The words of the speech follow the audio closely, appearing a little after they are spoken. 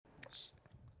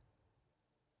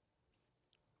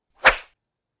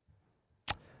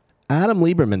Adam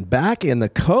Lieberman back in the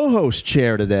co-host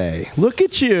chair today. Look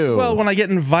at you. Well, when I get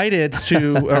invited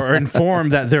to or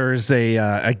informed that there's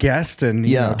a guest and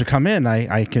you know, to come in,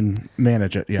 I can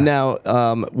manage it. Yes. Now,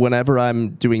 whenever I'm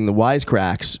doing the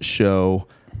Wisecracks show,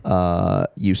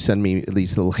 you send me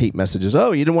these little hate messages.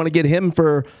 Oh, you didn't want to get him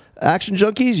for Action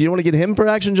Junkies? You don't want to get him for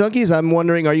Action Junkies? I'm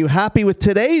wondering, are you happy with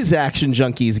today's Action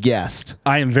Junkies guest?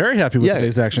 I am very happy with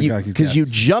today's Action Junkies guest. Because you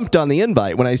jumped on the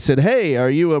invite when I said, hey,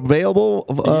 are you available?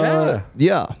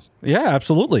 Yeah,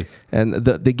 absolutely. And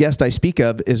the guest I speak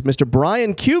of is Mr.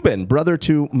 Brian Cuban, brother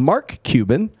to Mark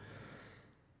Cuban,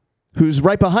 who's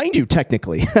right behind you,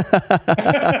 technically.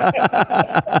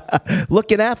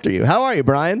 Looking after you. How are you,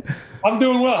 Brian? I'm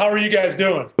doing well. How are you guys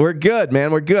doing? We're good,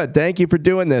 man. We're good. Thank you for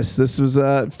doing this. This was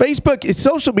Facebook. It's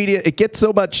social media. It gets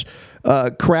so much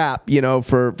crap, you know,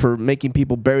 for making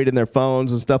people buried in their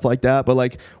phones and stuff like that. But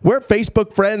like, we're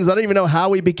Facebook friends. I don't even know how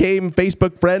we became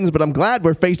Facebook friends, but I'm glad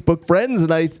we're Facebook friends.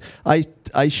 And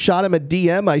I shot him a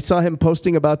DM. I saw him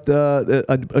posting about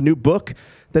a new book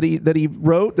that he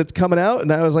wrote that's coming out, and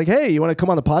I was like, hey, you want to come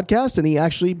on the podcast? And he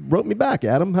actually wrote me back.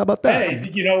 Adam, how about that? Hey,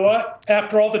 you know what?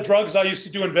 After all the drugs I used to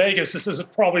do in Vegas, this is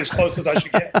probably as close as I should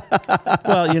get.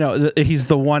 Well, you know, he's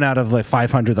the one out of the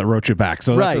 500 that wrote you back,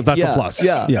 so that's a plus.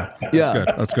 Yeah.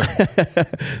 That's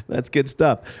good. That's good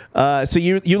stuff. So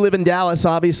you live in Dallas,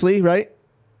 obviously, right?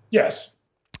 Yes.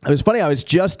 It was funny. I was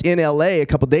just in LA a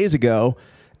couple days ago,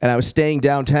 and I was staying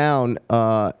downtown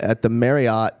at the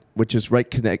Marriott, which is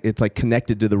it's like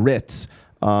connected to the Ritz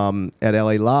at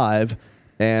LA Live,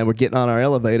 and we're getting on our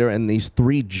elevator, and these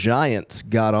three giants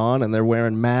got on, and they're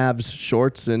wearing Mavs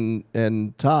shorts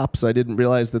and tops. I didn't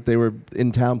realize that they were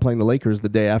in town playing the Lakers the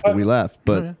day after we left,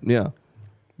 but yeah,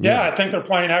 I think they're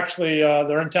playing actually.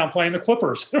 They're in town playing the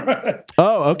Clippers.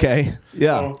 Oh, okay,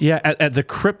 yeah, at the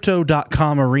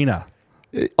Crypto.com arena.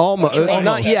 Almost,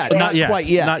 not yet, not quite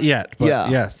yet, not yet, but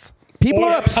yes. People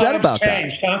are upset about that.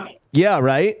 Huh? Yeah,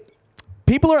 right.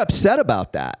 People are upset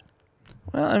about that.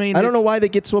 Well, I mean, I don't know why they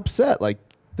get so upset. Like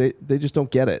they just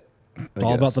don't get it.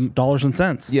 All about the dollars and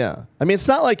cents. Yeah. I mean, it's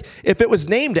not like if it was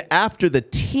named after the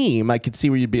team, I could see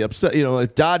where you'd be upset. You know,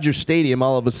 if Dodger Stadium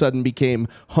all of a sudden became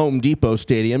Home Depot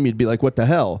Stadium, you'd be like, what the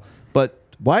hell? But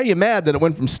why are you mad that it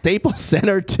went from Staples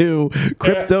Center to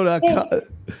Crypto.com? Well,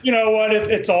 you know what?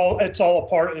 It's all a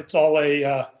part.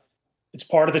 It's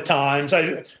part of the times.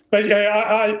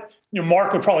 You know,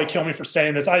 Mark would probably kill me for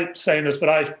saying this, but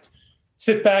I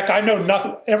sit back. I know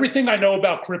nothing. Everything I know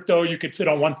about crypto, you could fit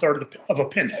on 1/3 of a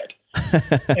pinhead.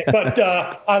 But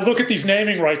I look at these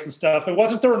naming rights and stuff.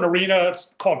 Wasn't there an arena?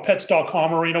 It's called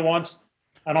Pets.com Arena once.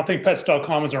 I don't think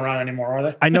Pets.com is around anymore, are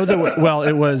they? I know that. Well,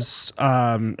 it was.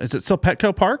 Is it still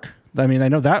Petco Park? I mean, I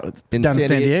know that down in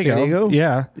San Diego.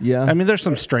 Yeah. I mean, there's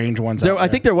some strange ones. I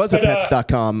think there was a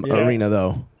Pets.com arena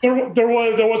though. There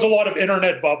was a lot of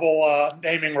internet bubble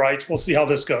naming rights. We'll see how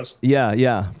this goes.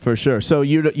 Yeah, for sure. So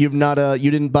you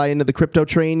didn't buy into the crypto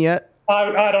train yet?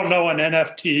 I don't know an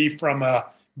NFT from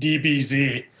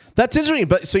DBZ. That's interesting.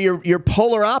 But so you're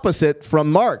polar opposite from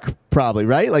Mark, probably,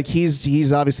 right? Like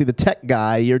he's obviously the tech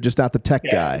guy. You're just not the tech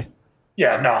guy.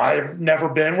 Yeah, no, I've never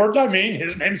been.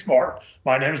 His name's Mark.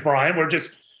 My name's Brian. We're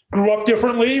just grew up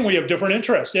differently, and we have different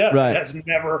interests. Yeah, right.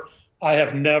 I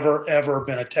have never ever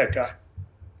been a tech guy.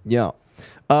 Yeah.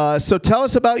 So tell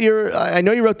us about I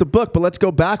know you wrote the book, but let's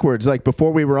go backwards. Like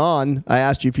before we were on, I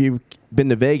asked you if you've been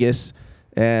to Vegas,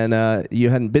 and you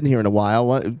hadn't been here in a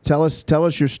while. Tell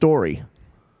us your story.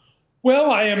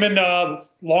 Well, I am in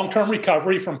long-term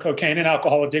recovery from cocaine and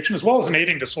alcohol addiction, as well as an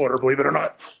eating disorder, believe it or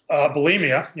not.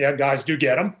 Bulimia. Yeah, guys do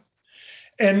get them.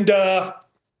 And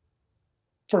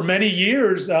for many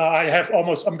years,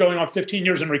 I'm going on 15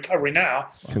 years in recovery now.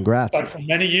 Congrats. But for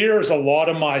many years, a lot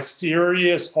of my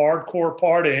serious, hardcore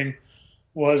partying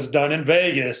was done in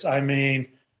Vegas. I mean,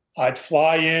 I'd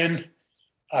fly in,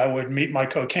 I would meet my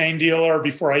cocaine dealer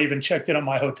before I even checked in at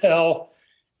my hotel.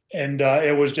 And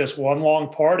it was just one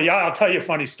long party. I'll tell you a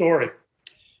funny story,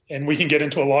 and we can get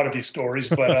into a lot of these stories.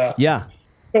 But yeah,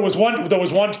 there was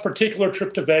one particular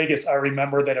trip to Vegas. I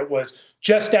remember that it was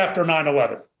just after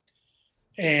 9/11,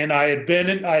 and I had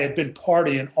been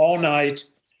partying all night,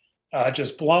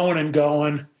 just blowing and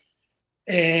going,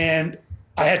 and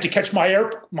I had to catch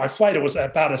my flight. It was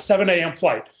about a 7 a.m.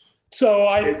 flight. So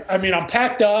I mean, I'm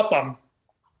packed up. I'm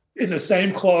in the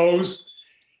same clothes.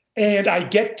 And I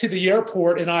get to the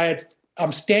airport, and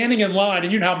I'm standing in line,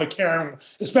 and you know how McCarran,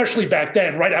 especially back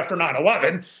then, right after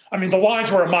 9/11, I mean, the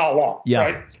lines were a mile long,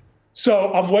 right?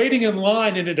 So I'm waiting in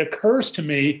line, and it occurs to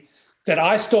me that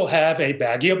I still have a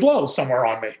baggie of blow somewhere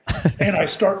on me. And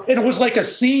and it was like a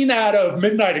scene out of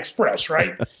Midnight Express,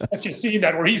 right? If you've seen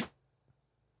that, where he's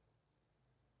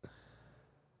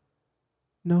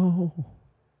No.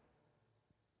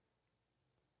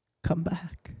 Come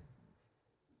back.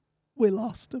 We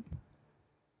lost him.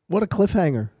 What a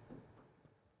cliffhanger.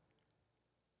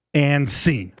 And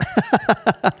scene.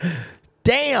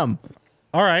 Damn.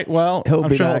 All right. Well, I'm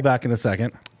sure he'll be back in a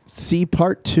second. See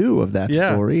part 2 of that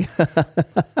story.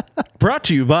 Brought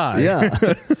to you by.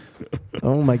 Yeah.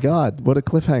 Oh my God. What a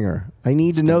cliffhanger. I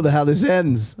need to know how this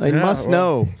ends. I must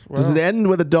know. Does it end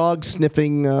with a dog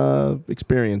sniffing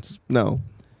experience? No.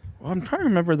 Well, I'm trying to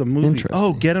remember the movie.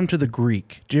 Oh, Get Him to the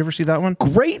Greek. Did you ever see that one?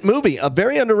 Great movie.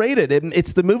 Very underrated.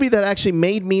 It's the movie that actually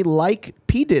made me like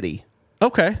P. Diddy.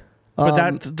 Okay.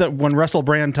 But that when Russell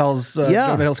Brand tells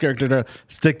Jonah Hill's character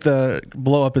to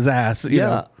blow up his ass. You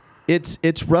know.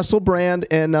 It's Russell Brand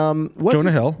and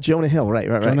Jonah Hill. Jonah Hill, right.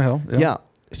 Jonah Hill. Yeah.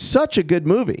 Such a good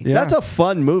movie. Yeah. That's a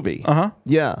fun movie.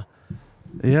 Yeah.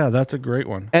 Yeah, that's a great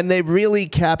one. And they really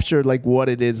captured like what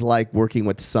it is like working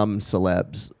with some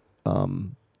celebs.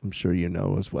 I'm sure you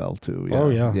know as well too. Yeah. Oh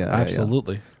yeah,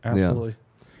 absolutely.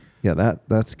 Yeah,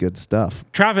 that's good stuff.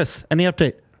 Travis, any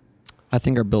update? I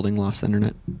think our building lost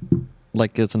internet.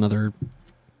 Like it's an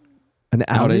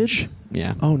outage.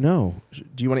 Yeah. Oh no.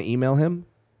 Do you want to email him?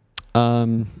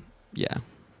 Yeah.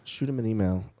 Shoot him an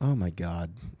email. Oh my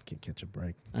God. Can't catch a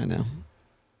break. I know.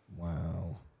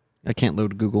 Wow. I can't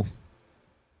load Google.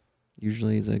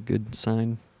 Usually is a good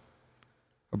sign.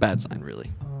 Or bad sign, really.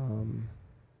 Oh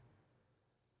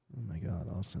my God.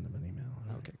 I'll send him an email.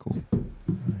 Okay, cool.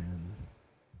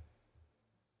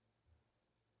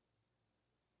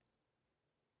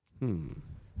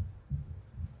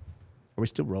 Are we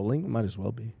still rolling? Might as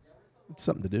well be. It's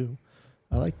something to do.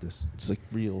 I like this. It's like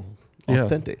real,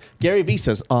 authentic. Gary Vee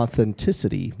says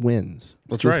authenticity wins.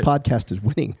 That's this right. podcast is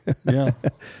winning. Yeah.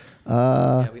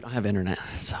 We don't have internet,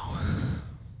 so.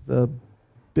 The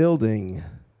building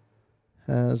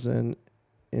has an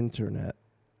internet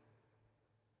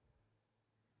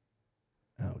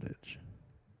outage.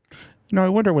 I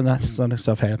wonder when that kind of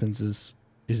stuff happens. Is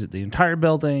it the entire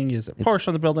building? Is it portion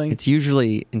of the building? It's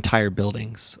usually entire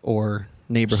buildings or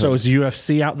neighborhoods. So is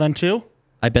UFC out then too?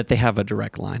 I bet they have a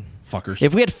direct line. Fuckers.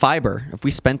 If we had fiber, if we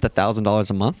spent $1,000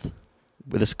 a month,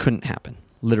 this couldn't happen.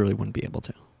 Literally wouldn't be able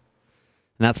to. And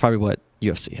that's probably what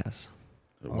UFC has.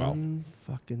 Wow.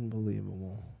 Unfucking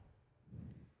believable.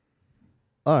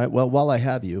 All right. Well, while I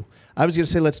have you, I was going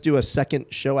to say let's do a second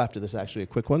show after this. Actually, a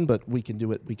quick one, but we can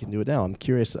do it. We can do it now. I'm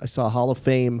curious. I saw Hall of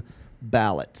Fame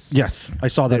ballots. Yes, I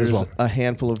saw that as well. A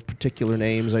handful of particular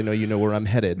names. I know you know where I'm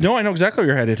headed. No, I know exactly where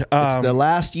you're headed. It's the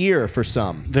last year for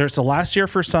some. There's the last year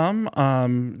for some.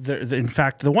 In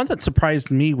fact, the one that surprised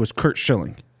me was Kurt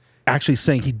Schilling actually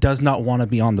saying he does not want to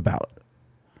be on the ballot.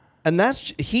 And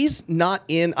he's not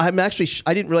in. I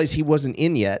didn't realize he wasn't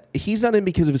in yet. He's not in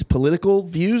because of his political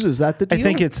views. Is that the deal? I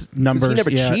think it's numbers. He never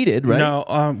cheated, right?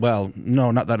 No,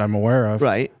 no, not that I'm aware of.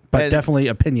 Right. But definitely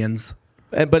opinions.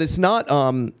 But it's not.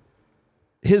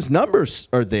 His numbers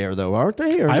are there, though, aren't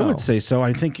they? I would say so.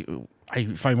 I think,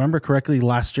 if I remember correctly,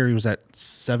 last year he was at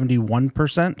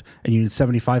 71%, and you need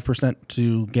 75%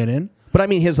 to get in. But I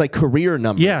mean, his career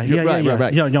number. Yeah.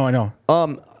 Right. Yeah, no, I know.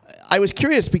 I was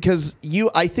curious because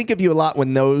I think of you a lot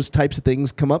when those types of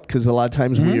things come up because a lot of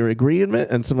times we're agreeing with it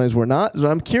and sometimes we're not.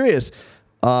 So I'm curious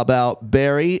about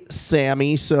Barry,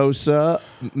 Sammy Sosa,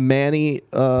 Manny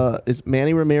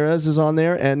Ramirez is on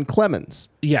there, and Clemens.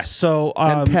 Yes. So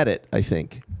and Pettit, I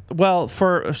think. Well,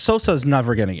 for Sosa's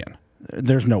never getting in.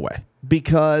 There's no way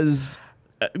because.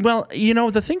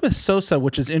 The thing with Sosa,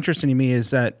 which is interesting to me, is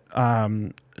that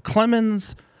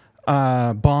Clemens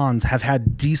bonds have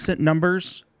had decent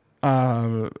numbers.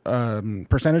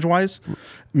 Percentage wise, I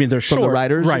mean they're short. From the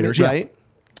writers, yeah. Right?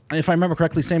 If I remember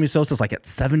correctly, Sammy Sosa's like at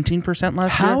 17%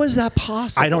 last year. How is that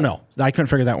possible? I don't know. I couldn't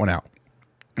figure that one out.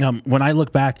 When I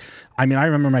look back, I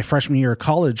remember my freshman year of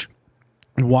college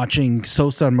watching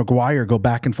Sosa and McGuire go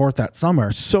back and forth that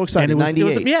summer. So exciting.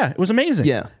 98. It was amazing.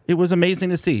 Yeah. It was amazing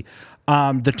to see.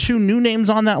 The two new names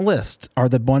on that list are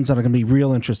the ones that are going to be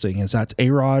real interesting. That's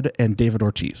A-Rod and David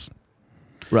Ortiz.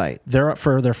 Right. They're up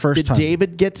for their first time. Did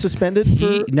David get suspended?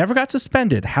 He never got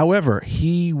suspended. However,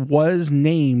 he was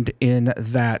named in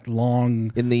that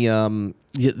long... In the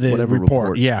whatever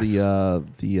report. Yes.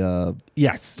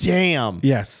 Yes. Damn.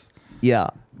 Yes.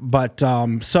 Yeah. But,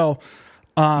 so...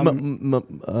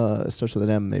 starts with an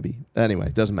M, maybe. Anyway,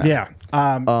 it doesn't matter. Yeah.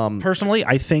 Personally,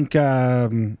 I think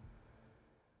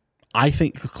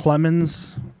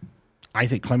Clemens... I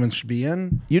think Clemens should be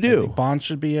in. You do. I think Bonds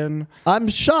should be in. I'm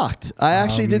shocked. I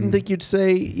actually didn't think you'd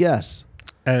say yes.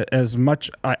 As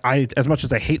much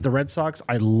as I hate the Red Sox,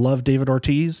 I love David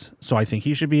Ortiz, so I think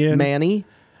he should be in. Manny.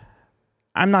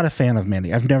 I'm not a fan of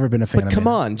Mandy. I've never been a fan But of come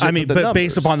Mandy. on, I mean, the but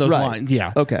based numbers. upon those Right. lines,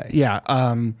 yeah. Okay. Yeah.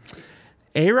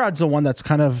 A-Rod's the one that's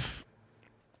kind of,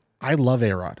 I love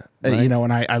A-Rod. Right.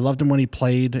 And I loved him when he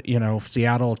played,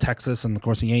 Seattle, Texas, and of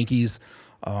course the Yankees.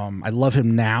 I love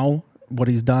him now, what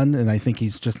he's done, and I think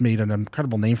he's just made an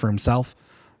incredible name for himself.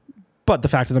 But the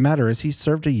fact of the matter is he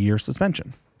served a year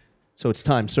suspension. So it's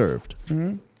time served.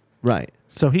 Mm-hmm. Right.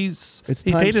 So he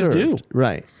paid his due.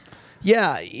 Right.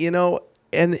 Yeah,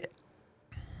 and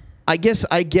I guess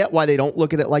I get why they don't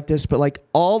look at it like this, but like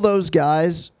all those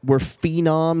guys were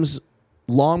phenoms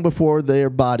long before their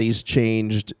bodies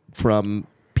changed from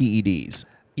PEDs.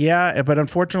 Yeah, but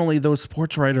unfortunately, those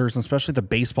sports writers, especially the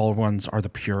baseball ones, are the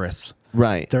purists.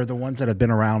 Right. They're the ones that have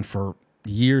been around for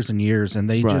years and years, and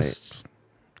they Right. just,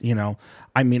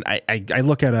 I mean, I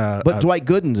look at But Dwight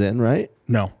Gooden's in, right?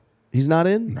 No, He's not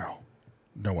in?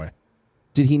 no way.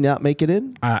 Did he not make it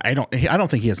in? I don't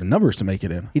think he has the numbers to make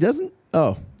it in. He doesn't?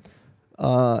 Oh.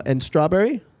 And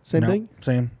Strawberry? Same No, thing?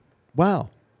 same. Wow.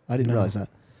 I didn't No. realize that.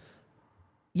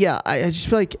 Yeah, I just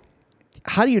feel like,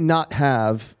 how do you not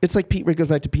have, it's like it goes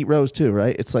back to Pete Rose too,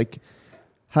 right? It's like,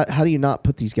 how do you not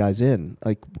put these guys in?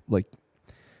 Like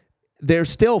they're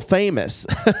still famous,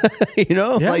 Yeah.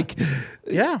 like,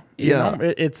 Yeah, Yeah.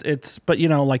 It's but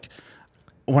like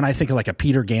when I think of like a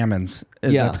Peter Gammons,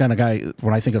 Yeah. that's kind of guy.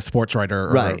 When I think of sports writer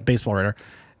or Right. baseball writer,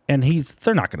 and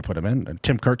they're not going to put him in. And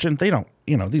Tim Kirchin, they don't.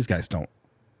 These guys don't.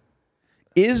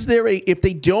 is there if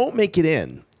they don't make it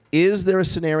in, is there a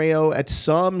scenario at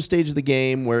some stage of the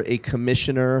game where a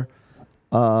commissioner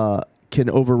can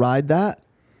override that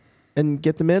and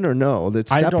get them in, or no? That's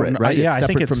I don't separate, know. right? Yeah, it's I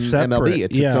think separate it's from MLB. separate.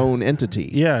 It's Yeah. its own entity.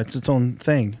 Yeah, it's its own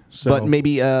thing. So, But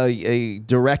maybe a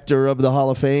director of the Hall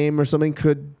of Fame or something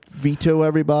could veto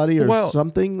everybody or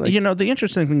something. Like, the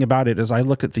interesting thing about it is I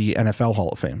look at the NFL Hall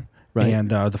of Fame Right. and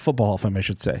the Football Hall of Fame, I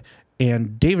should say.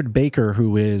 And David Baker,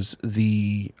 who is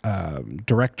the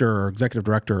director or executive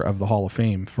director of the Hall of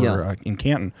Fame for in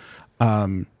Canton,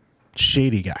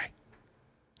 shady guy.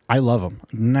 I love him.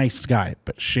 Nice guy,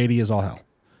 but shady as all hell.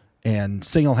 And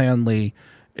single-handedly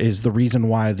is the reason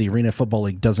why the Arena Football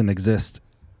League doesn't exist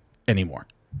anymore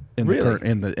in Really?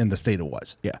 in the state it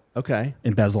was. Yeah. okay,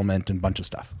 Embezzlement and a bunch of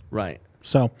stuff. right.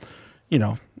 So,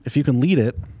 if you can lead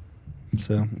it,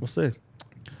 so we'll see.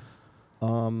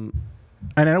 And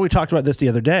I know we talked about this the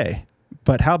other day,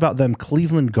 but how about them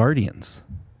Cleveland Guardians?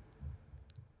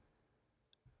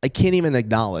 I can't even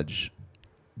acknowledge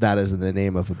that as the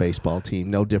name of a baseball team.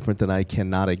 No different than I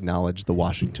cannot acknowledge the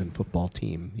Washington football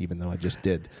team, even though I just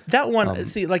did. That one, and I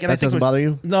That think doesn't bother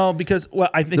you? No, because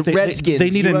I think The Redskins. They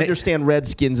need you a understand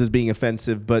Redskins as being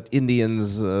offensive, but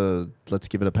Indians, let's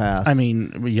give it a pass. I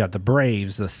mean, you have the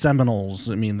Braves, the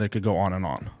Seminoles. I mean, they could go on and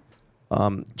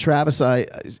on. Travis,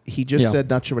 he just Yeah. said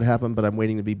not sure what happened, but I'm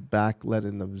waiting to be back let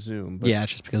in the Zoom. But, Yeah,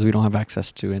 it's just because we don't have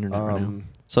access to internet right now.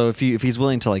 So if he's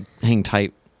willing to hang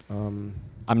tight,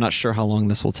 I'm not sure how long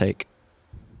this will take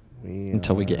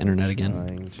until we get internet again.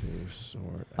 Trying to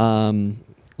sort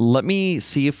Let me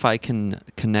see if I can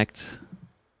connect.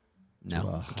 No,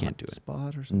 a I can't do it.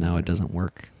 spot or something. No, it doesn't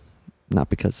work. Not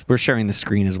because we're sharing the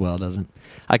screen as well, doesn't.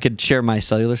 I could share my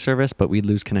cellular service, but we'd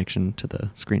lose connection to the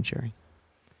screen sharing.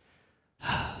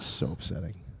 So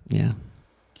upsetting. Yeah.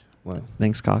 Well,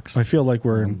 Thanks, Cox. I feel like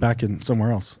we're back in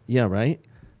somewhere else. yeah, right.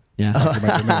 Yeah. Whoa!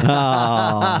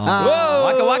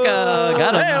 Waka waka!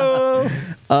 Got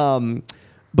him.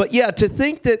 But yeah, to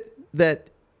think that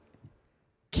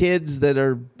kids that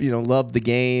are love the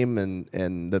game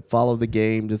and that follow the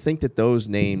game, to think that those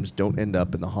names don't end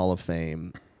up in the Hall of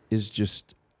Fame is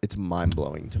just, it's mind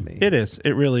blowing to me. It is.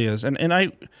 It really is. And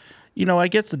I, I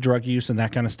get the drug use and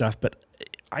that kind of stuff, but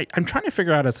I'm trying to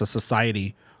figure out as a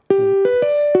society.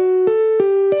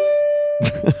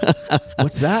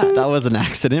 What's that? That was an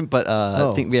accident, but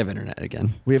Oh. I think we have internet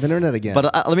again. We have internet again.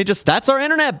 But that's our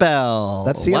internet bell.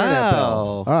 That's the internet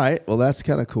bell. Wow. All right. Well, that's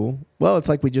kind of cool. Well, it's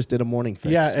like we just did a morning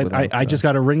fix. Yeah, and without, I just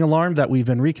got a ring alarm that we've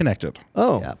been reconnected.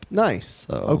 Oh, Yep. nice.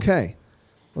 So- Okay.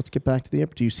 Let's get back to the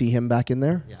app. Do you see him back in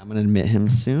there? Yeah, I'm going to admit him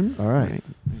soon. All right.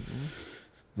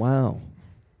 Wow.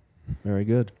 Very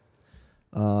good.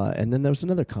 And then there was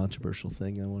another controversial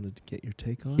thing I wanted to get your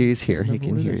take on. He's here. He Remember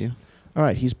can what it hear is? you. All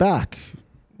right, he's back.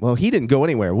 Well, he didn't go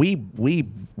anywhere. We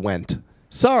went.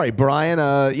 Sorry, Brian.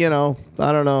 I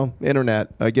don't know. Internet.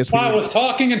 I guess we. I was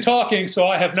talking and talking, so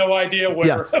I have no idea where.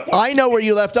 Yeah, I know where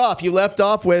you left off. You left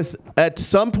off with, at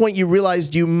some point you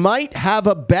realized you might have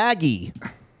a baggie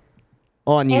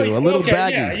on you, a little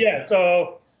baggie. Yeah.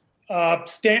 So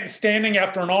standing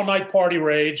after an all-night party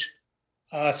rage,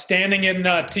 standing in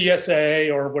TSA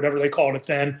or whatever they called it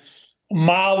then,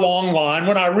 mile-long line,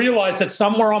 when I realized that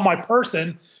somewhere on my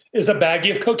person is a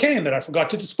baggie of cocaine that I forgot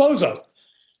to dispose of.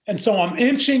 And so I'm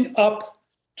inching up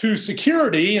to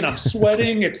security and I'm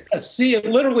sweating. It's a scene,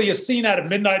 literally a scene out of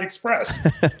Midnight Express,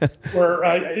 where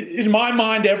in my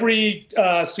mind, every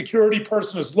security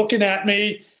person is looking at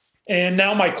me, and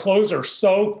now my clothes are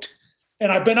soaked.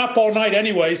 And I've been up all night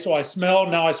anyway, so I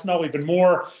smell even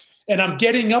more. And I'm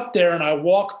getting up there and I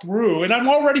walk through, and I'm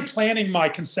already planning my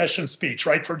concession speech,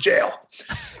 right, for jail.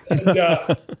 And,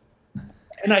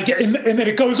 and then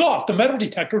it goes off. The metal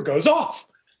detector goes off.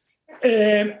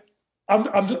 And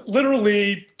I'm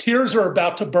literally, tears are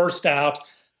about to burst out.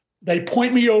 They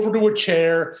point me over to a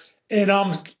chair, and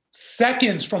I'm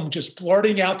seconds from just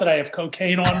blurting out that I have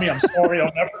cocaine on me. I'm sorry,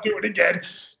 I'll never do it again.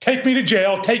 Take me to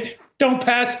jail. Don't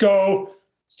pass go.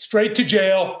 Straight to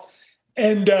jail.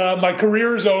 And my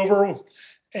career is over.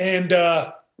 And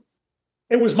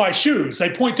it was my shoes. They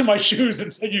point to my shoes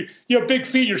and say, you have big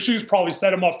feet. Your shoes probably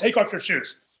set them off. Take off your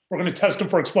shoes. We're going to test them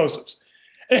for explosives.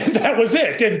 And that was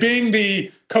it. And being the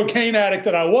cocaine addict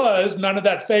that I was, none of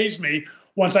that fazed me.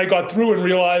 Once I got through and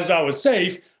realized I was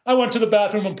safe, I went to the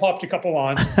bathroom and popped a couple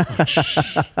lines.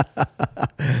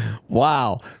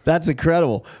 Wow, that's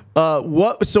incredible.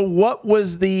 What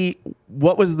was the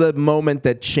moment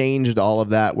that changed all of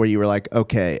that, where you were like,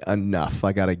 okay, enough.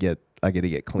 I gotta get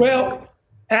clean. Well,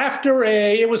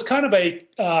 it was kind of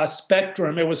a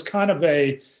spectrum. It was kind of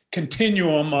a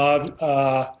continuum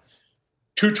of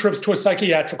 2 trips to a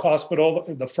psychiatric hospital,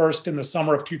 the first in the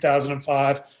summer of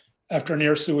 2005 after a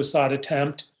near suicide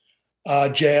attempt,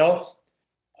 jail,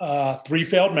 3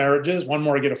 failed marriages, one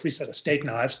more to get a free set of steak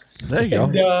knives. There you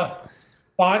go.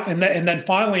 And then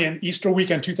finally in Easter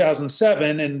weekend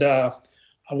 2007, and a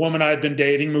woman I had been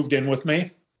dating moved in with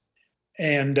me.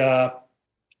 And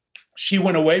she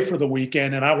went away for the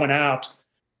weekend and I went out.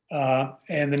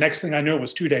 And the next thing I knew, it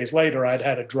was 2 days later, I'd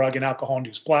had a drug and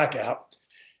alcohol-induced blackout.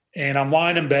 And I'm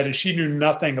lying in bed, and she knew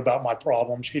nothing about my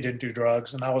problem. She didn't do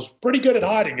drugs, and I was pretty good at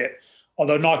hiding it,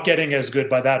 although not getting as good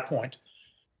by that point.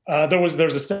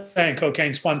 There's a saying,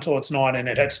 cocaine's fun till it's not, and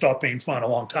it had stopped being fun a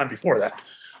long time before that.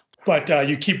 But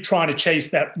you keep trying to chase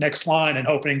that next line and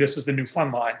hoping this is the new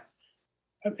fun line,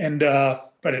 and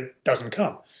but it doesn't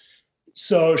come.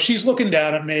 So she's looking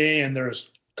down at me, and there's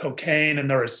cocaine,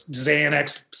 and there's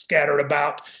Xanax scattered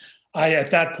about.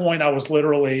 At that point, I was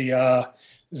literally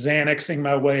Xanaxing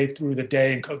my way through the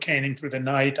day and cocaining through the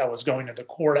night. I was going to the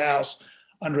courthouse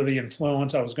under the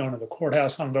influence. I was going to the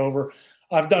courthouse hungover.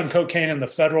 I've done cocaine in the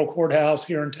federal courthouse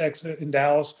here in Texas, in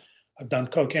Dallas. I've done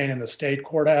cocaine in the state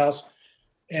courthouse.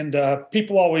 And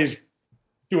people always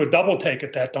do a double take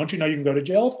at that. Don't you know you can go to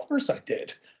jail? Of course I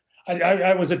did.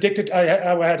 I was addicted.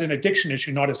 I had an addiction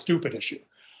issue, not a stupid issue.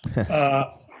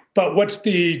 But what's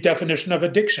the definition of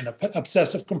addiction?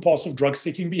 Obsessive compulsive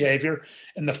drug-seeking behavior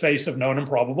in the face of known and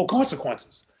probable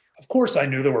consequences. Of course, I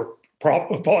knew there were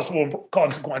possible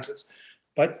consequences,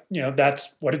 but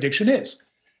that's what addiction is.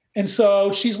 And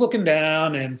so she's looking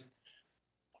down and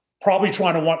probably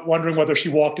wondering whether she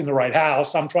walked in the right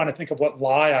house. I'm trying to think of what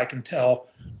lie I can tell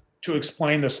to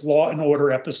explain this Law and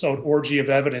Order episode orgy of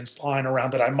evidence lying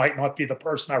around that I might not be the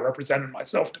person I represented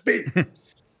myself to be.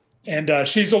 And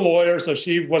she's a lawyer, so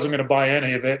she wasn't going to buy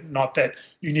any of it. Not that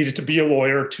you needed to be a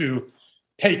lawyer to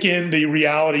take in the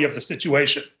reality of the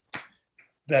situation,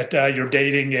 that you're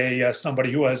dating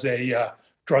somebody who has a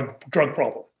drug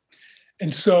problem.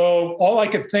 And so all I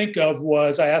could think of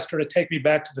was I asked her to take me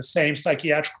back to the same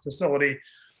psychiatric facility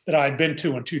that I had been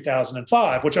to in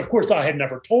 2005, which of course I had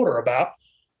never told her about.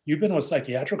 You've been to a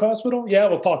psychiatric hospital? Yeah,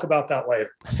 we'll talk about that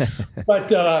later.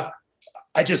 But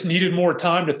I just needed more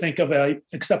time to think of an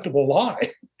acceptable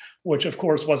lie, which of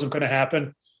course wasn't going to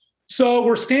happen. So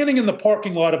we're standing in the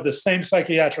parking lot of the same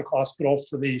psychiatric hospital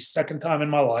for the second time in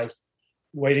my life,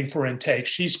 waiting for intake.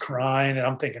 She's crying, and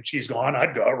I'm thinking she's gone.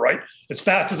 I'd go, right, as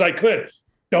fast as I could.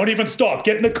 Don't even stop.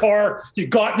 Get in the car. You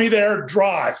got me there.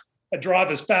 Drive. I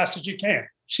drive as fast as you can.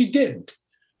 She didn't.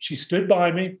 She stood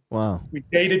by me. Wow. We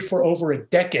dated for over a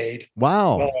decade.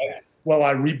 Wow. While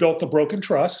I rebuilt the broken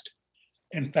trust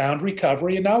and found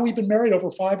recovery. And now we've been married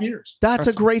over 5 years. That's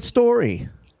a great story.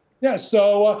 Yeah.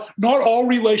 So not all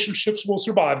relationships will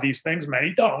survive these things.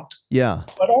 Many don't. Yeah.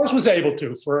 But ours was able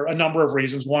to for a number of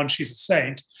reasons. One, she's a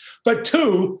saint. But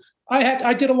two,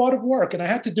 I did a lot of work, and I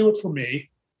had to do it for me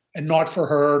and not for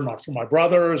her, not for my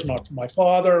brothers, not for my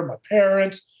father, my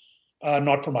parents,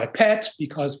 not for my pets,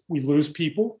 because we lose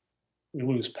people. We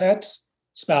lose pets.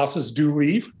 Spouses do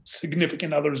leave.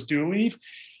 Significant others do leave.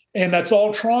 And that's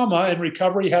all trauma, and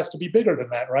recovery has to be bigger than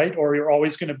that, right? Or you're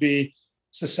always going to be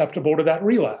susceptible to that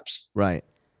relapse. Right.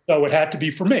 So it had to be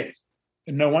for me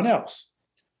and no one else.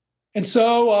 And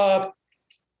so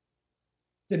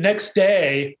the next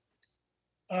day,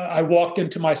 I walked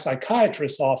into my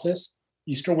psychiatrist's office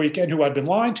Easter weekend, who I'd been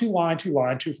lying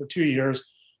to for 2 years,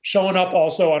 showing up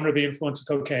also under the influence of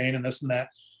cocaine and this and that.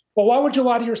 Well, why would you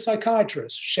lie to your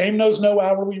psychiatrist? Shame knows no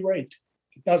hourly rate.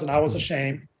 It doesn't. I was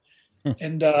ashamed.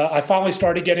 And I finally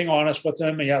started getting honest with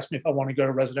him. He asked me if I want to go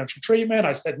to residential treatment.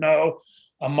 I said, no,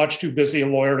 I'm much too busy a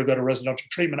lawyer to go to residential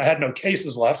treatment. I had no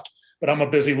cases left, but I'm a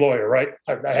busy lawyer, right?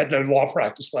 I had no law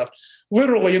practice left.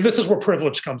 Literally, and this is where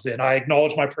privilege comes in. I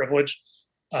acknowledge my privilege.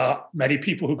 Many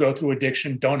people who go through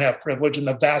addiction don't have privilege, and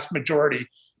the vast majority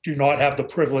do not have the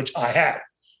privilege I had,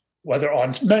 whether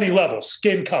on many levels,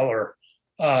 skin color,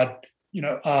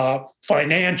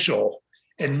 financial,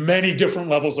 and many different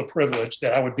levels of privilege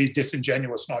that I would be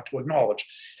disingenuous not to acknowledge.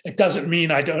 It doesn't mean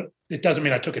I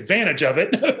took advantage of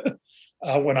it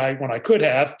when I could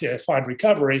have to find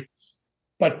recovery.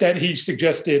 But then he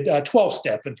suggested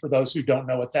 12-step. And for those who don't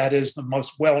know what that is, the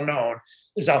most well-known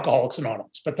is Alcoholics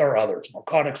Anonymous, but there are others,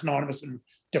 Narcotics Anonymous and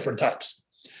different types.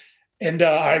 And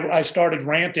I started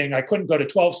ranting. I couldn't go to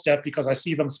 12-step because I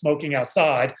see them smoking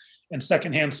outside, and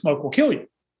secondhand smoke will kill you.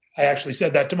 I actually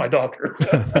said that to my doctor.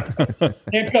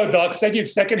 Can't go, doc. Said you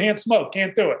secondhand smoke.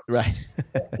 Can't do it. Right.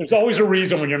 There's always a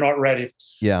reason when you're not ready.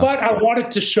 Yeah. But I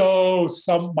wanted to show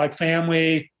my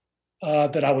family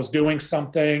that I was doing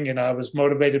something, and I was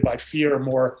motivated by fear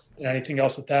more than anything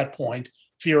else at that point,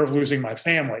 fear of losing my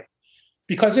family.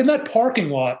 Because in that parking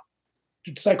lot,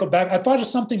 to cycle back, I thought of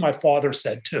something my father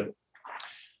said too.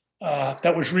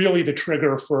 That was really the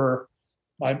trigger for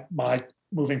my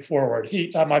moving forward.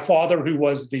 My father, who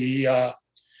was a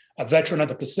veteran of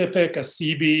the Pacific, a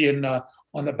Seabee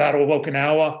on the Battle of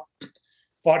Okinawa,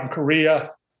 fought in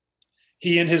Korea.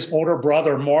 He and his older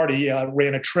brother, Marty,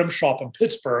 ran a trim shop in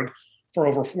Pittsburgh for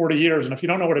over 40 years. And if you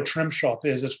don't know what a trim shop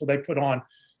is, it's where they put on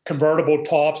convertible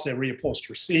tops, they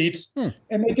reupholster seats.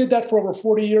 And they did that for over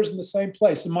 40 years in the same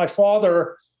place. And my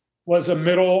father was a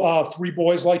middle of three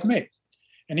boys like me.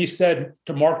 And he said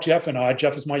to Mark, Jeff, and I,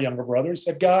 Jeff is my younger brother, he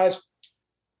said, guys,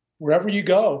 wherever you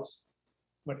go,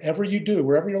 whatever you do,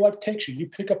 wherever your life takes you, you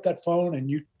pick up that phone and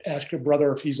you ask your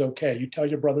brother if he's okay. You tell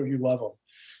your brother you love him.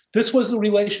 This was the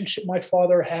relationship my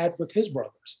father had with his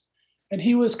brothers. And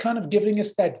he was kind of giving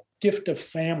us that gift of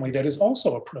family that is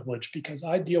also a privilege, because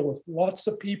I deal with lots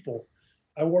of people.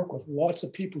 I work with lots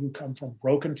of people who come from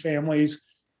broken families,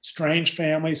 strange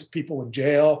families, people in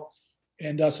jail.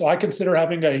 And so I consider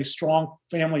having a strong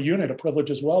family unit a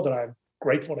privilege as well that I'm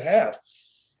grateful to have.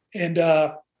 And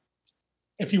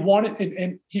if you want it,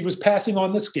 and he was passing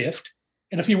on this gift.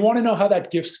 And if you want to know how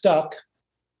that gift stuck,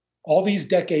 all these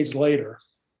decades later,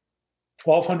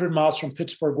 1,200 miles from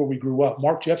Pittsburgh, where we grew up,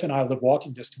 Mark, Jeff, and I lived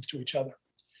walking distance to each other.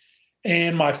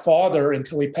 And my father,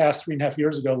 until he passed 3.5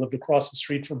 years ago, lived across the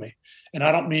street from me. And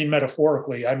I don't mean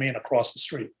metaphorically, I mean across the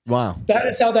street. Wow. That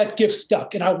is how that gift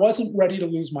stuck. And I wasn't ready to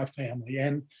lose my family.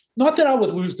 And not that I would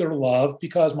lose their love,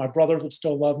 because my brother would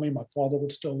still love me, my father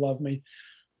would still love me.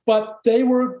 But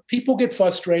people get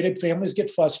frustrated, families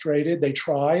get frustrated, they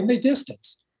try and they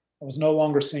distance. I was no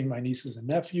longer seeing my nieces and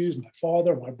nephews, my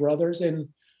father, my brothers, and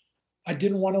I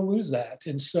didn't want to lose that.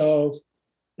 And so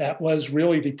that was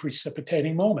really the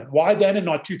precipitating moment. Why then in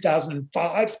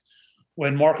 2005,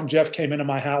 when Mark and Jeff came into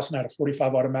my house and had a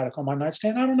 .45 automatic on my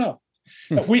nightstand? I don't know.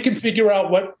 If we can figure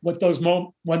out when those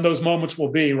moments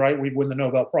will be, right, we'd win the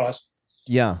Nobel Prize.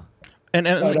 Yeah. And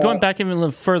going back even a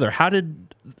little further, how did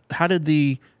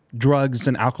the drugs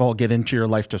and alcohol get into your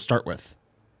life to start with?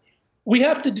 We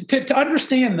have to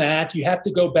understand that, you have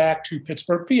to go back to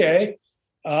Pittsburgh, PA.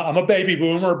 I'm a baby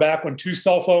boomer, back when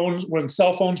cell phones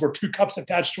were two cups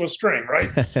attached to a string,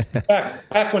 right?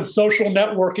 back when social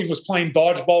networking was playing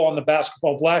dodgeball on the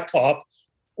basketball blacktop,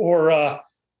 or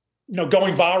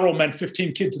going viral meant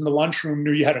 15 kids in the lunchroom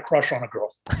knew you had a crush on a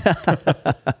girl.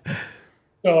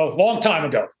 So a long time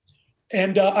ago.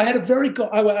 And I had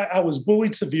I was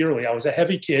bullied severely. I was a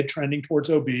heavy kid trending towards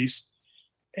obese.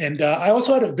 And I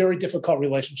also had a very difficult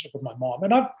relationship with my mom.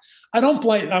 And I don't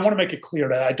blame, I want to make it clear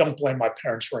that I don't blame my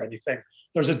parents for anything.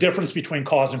 There's a difference between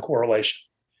cause and correlation.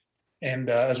 And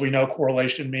as we know,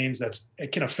 correlation means that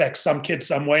it can affect some kids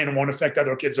some way and it won't affect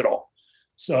other kids at all.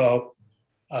 So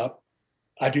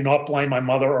I do not blame my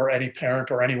mother or any parent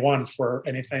or anyone for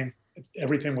anything.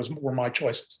 Everything were my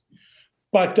choices.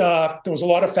 But there was a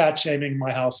lot of fat shaming in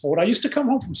my household. I used to come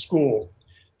home from school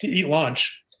to eat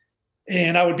lunch,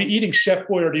 and I would be eating Chef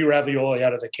Boyardee ravioli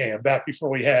out of the can back before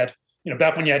we had,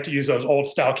 back when you had to use those old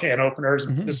style can openers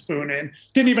and put the spoon in.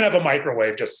 Didn't even have a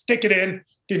microwave, just stick it in,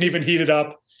 didn't even heat it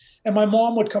up. And my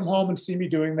mom would come home and see me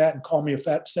doing that and call me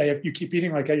say, if you keep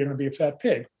eating like that, you're going to be a fat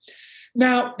pig.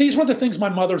 Now, these were the things my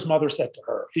mother's mother said to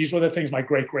her. These were the things my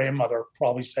great-grandmother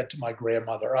probably said to my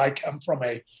grandmother. I come from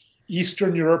a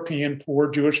Eastern European, poor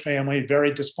Jewish family,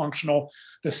 very dysfunctional,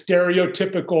 the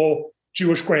stereotypical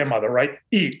Jewish grandmother, right?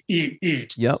 Eat, eat,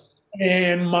 eat. Yep.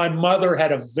 And my mother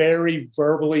had a very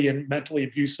verbally and mentally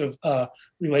abusive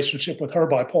relationship with her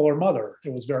bipolar mother.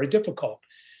 It was very difficult.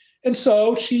 And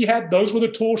so those were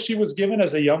the tools she was given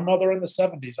as a young mother in the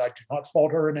 70s. I do not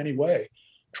fault her in any way,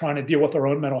 trying to deal with her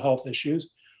own mental health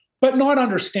issues, but not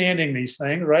understanding these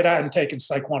things, right? I hadn't taken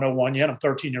Psych 101 yet. I'm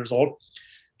 13 years old.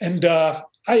 And I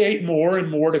ate more and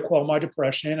more to quell my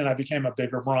depression, and I became a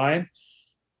bigger Brian.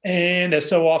 And as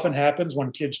so often happens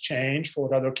when kids change for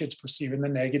what other kids perceive in the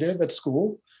negative at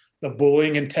school, the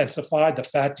bullying intensified, the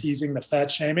fat teasing, the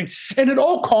fat shaming. And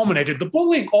the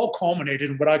bullying all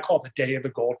culminated in what I call the day of the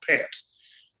gold pants.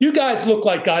 You guys look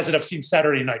like guys that have seen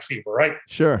Saturday Night Fever, right?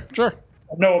 Sure. Sure.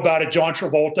 I know about it. John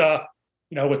Travolta,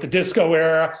 with the disco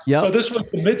era. Yep. So this was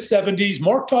the mid 70s.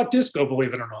 Mark taught disco,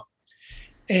 believe it or not.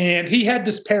 And he had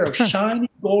this pair of shiny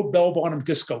gold bell-bottom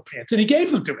disco pants, and he gave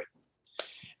them to me.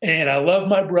 And I love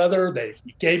my brother.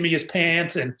 He gave me his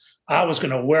pants, and I was going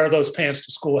to wear those pants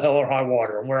to school, hell or high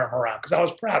water, and wear them around because I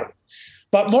was proud of him.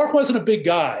 But Mark wasn't a big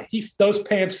guy. Those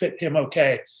pants fit him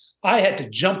okay. I had to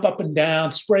jump up and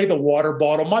down, spray the water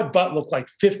bottle. My butt looked like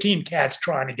 15 cats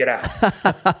trying to get out.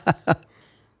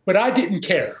 But I didn't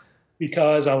care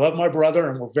because I love my brother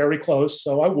and we're very close.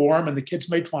 So I wore them, and the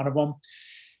kids made fun of them.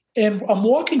 And I'm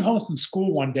walking home from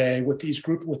school one day with this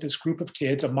group of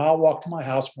kids, a mile walk to my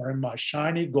house wearing my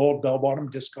shiny gold bell-bottom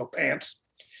disco pants.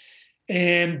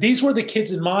 And these were the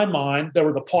kids in my mind. They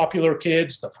were the popular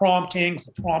kids, the prom kings,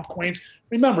 the prom queens.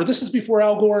 Remember, this is before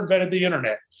Al Gore invented the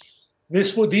internet.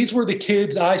 These were the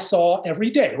kids I saw every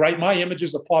day, right? My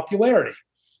images of popularity,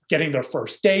 getting their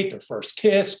first date, their first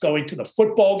kiss, going to the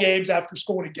football games after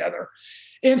school together.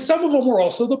 And some of them were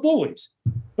also the bullies.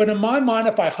 But in my mind,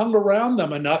 if I hung around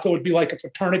them enough, it would be like a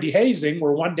fraternity hazing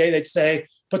where one day they'd say,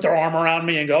 put their arm around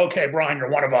me and go, okay, Brian, you're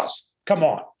one of us. Come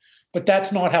on. But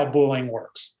that's not how bullying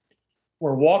works.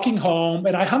 We're walking home,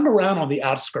 and I hung around on the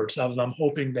outskirts of them,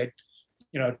 hoping that,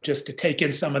 just to take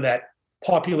in some of that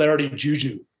popularity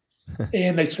juju.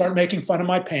 And they started making fun of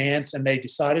my pants, and they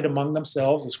decided among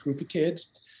themselves, this group of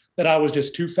kids, that I was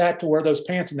just too fat to wear those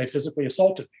pants, and they physically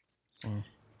assaulted me. Mm.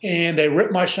 And they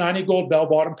ripped my shiny gold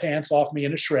bell-bottom pants off me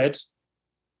into shreds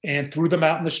and threw them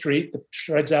out in the street, the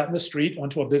shreds out in the street,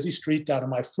 onto a busy street, down to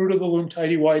my Fruit of the Loom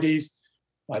tighty whities,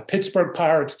 my Pittsburgh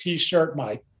Pirates t-shirt,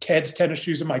 my Keds tennis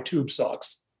shoes, and my tube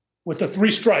socks with the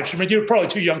 3 stripes. I mean, you're probably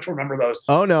too young to remember those.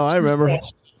 Oh, no, I remember.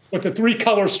 With the 3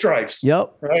 color stripes.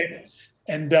 Yep. Right?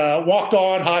 And walked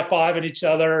on, high-fiving each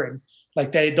other, and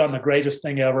like they had done the greatest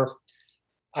thing ever.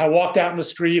 I walked out in the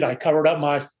street. I covered up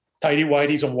my tighty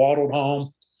whities and waddled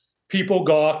home. People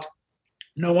gawked.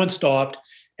 No one stopped.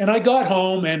 And I got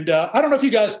home, and I don't know if you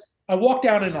guys, I walked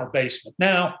down in our basement.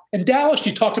 Now, in Dallas,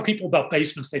 you talk to people about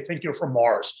basements, they think you're from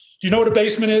Mars. Do you know what a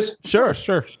basement is? Sure.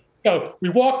 So we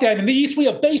walked down. In the East, we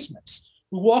have basements.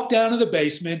 We walked down to the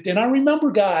basement, and I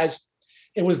remember, guys,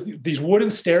 it was these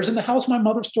wooden stairs in the house my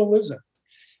mother still lives in.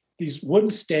 These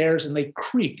wooden stairs, and they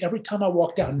creaked every time I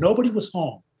walked down. Nobody was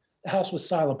home. The house was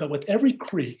silent, but with every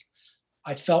creak,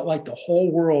 I felt like the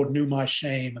whole world knew my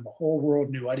shame, and the whole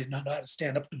world knew I did not know how to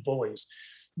stand up to bullies.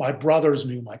 My brothers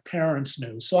knew, my parents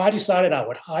knew. So I decided I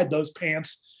would hide those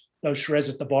pants, those shreds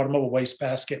at the bottom of a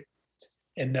wastebasket,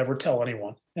 and never tell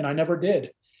anyone. And I never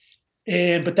did.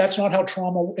 But that's not how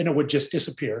trauma, and it would just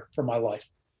disappear from my life.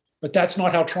 But that's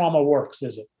not how trauma works,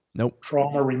 is it? Nope.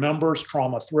 Trauma remembers,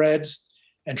 trauma threads,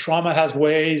 and trauma has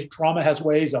ways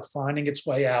of finding its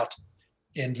way out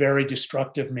in very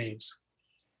destructive means.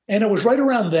 And it was right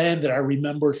around then that I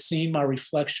remember seeing my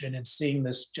reflection and seeing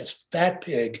this just fat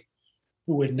pig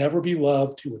who would never be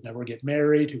loved, who would never get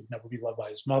married, who would never be loved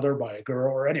by his mother, by a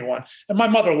girl, or anyone. And my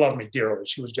mother loved me dearly.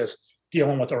 She was just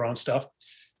dealing with her own stuff.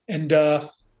 And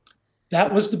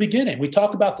that was the beginning. We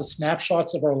talk about the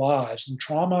snapshots of our lives and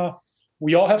trauma.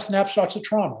 We all have snapshots of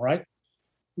trauma, right?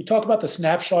 We talk about the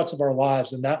snapshots of our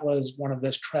lives. And that was one of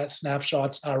those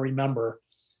snapshots I remember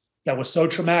that was so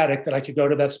traumatic that I could go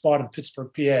to that spot in Pittsburgh,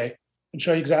 PA, and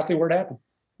show you exactly where it happened.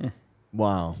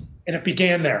 Wow. And it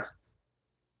began there.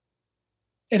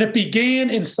 And it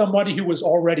began in somebody who was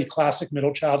already classic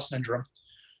middle child syndrome,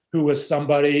 who was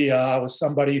somebody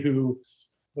who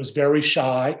was very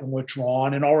shy and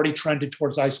withdrawn and already trended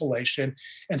towards isolation,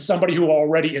 and somebody who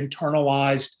already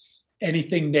internalized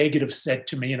anything negative said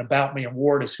to me and about me and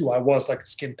wore it as who I was, like a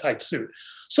skin-tight suit.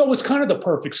 So it was kind of the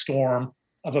perfect storm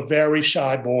of a very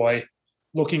shy boy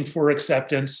looking for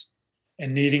acceptance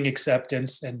and needing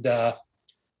acceptance and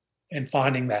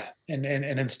finding that and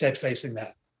instead facing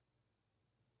that.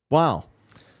 Wow.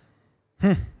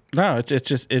 No,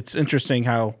 it's interesting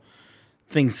how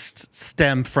things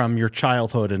stem from your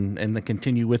childhood and then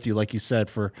continue with you, like you said,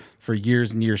 for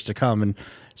years and years to come. And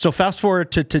so fast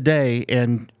forward to today,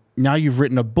 and now you've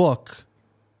written a book.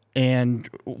 And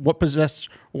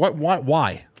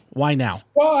why now?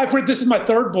 Well, this is my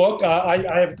third book.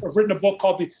 I've written a book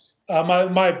called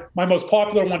my most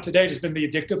popular one to date has been The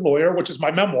Addicted Lawyer, which is my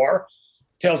memoir,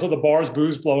 Tales of the Bars,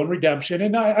 Booze, Blow, and Redemption.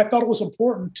 And I thought it was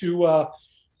important to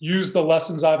use the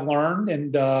lessons I've learned.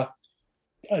 And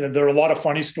there are a lot of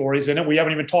funny stories in it. We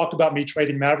haven't even talked about me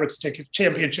trading Mavericks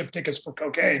championship tickets for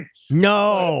cocaine.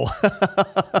 No.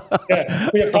 Yeah,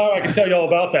 we have time. I can tell you all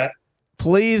about that.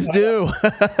 Please do.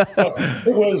 It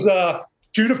was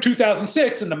June of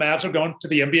 2006, and the Mavs are going to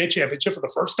the NBA championship for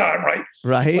the first time, right?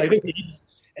 Right. Play the Heat.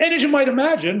 And as you might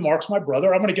imagine, Mark's my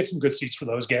brother. I'm going to get some good seats for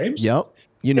those games. Yep.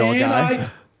 You know, and a guy.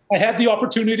 I had the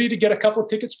opportunity to get a couple of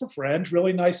tickets for friends,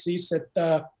 really nice seats at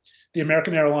the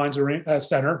American Airlines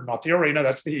Center, not the arena,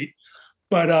 that's the Heat.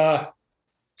 But,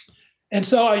 and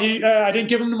so I didn't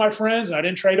give them to my friends, and I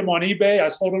didn't trade them on eBay. I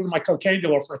sold them to my cocaine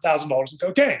dealer for $1,000 in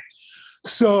cocaine.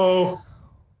 So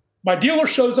my dealer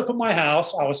shows up at my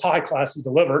house. I was high class. He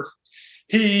delivered.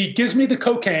 He gives me the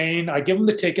cocaine. I give him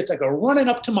the tickets. I go running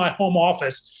up to my home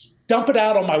office, dump it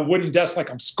out on my wooden desk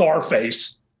like I'm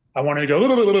Scarface. I wanted to go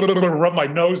rub my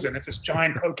nose in at this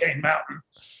giant cocaine mountain.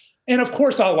 And of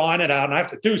course, I'll line it out, and I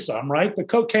have to do some, right? The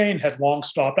cocaine had long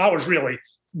stopped. I was really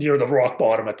near the rock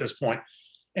bottom at this point.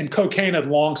 And cocaine had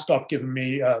long stopped giving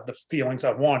me the feelings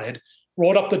I wanted.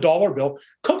 Rolled up the dollar bill.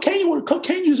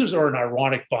 Cocaine users are an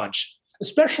ironic bunch,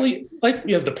 especially like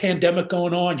you have the pandemic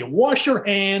going on. You wash your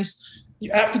hands.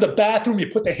 After the bathroom, you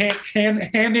put the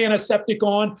hand antiseptic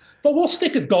on, but we'll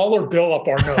stick a dollar bill up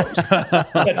our nose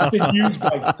that's been used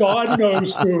by God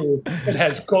knows who and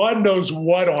has God knows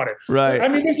what on it. Right. I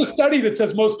mean, there's a study that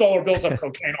says most dollar bills have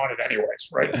cocaine on it anyways,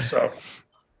 right? So,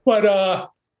 but,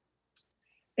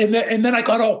 and then I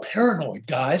got all paranoid,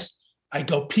 guys. I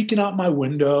go peeking out my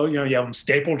window. You know, you have them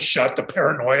stapled shut, the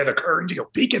paranoia, the curtains. You go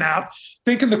peeking out,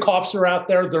 thinking the cops are out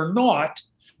there. They're not.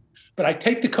 But I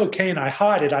take the cocaine, I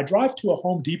hide it. I drive to a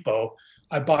Home Depot.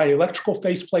 I buy electrical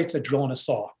faceplates, a drill, and a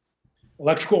saw.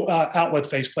 Electrical outlet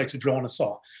faceplates, a drill, and a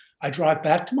saw. I drive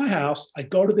back to my house. I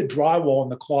go to the drywall in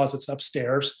the closets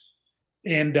upstairs,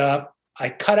 and I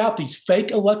cut out these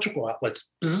fake electrical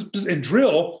outlets and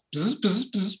drill,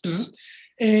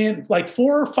 and like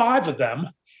 4 or 5 of them.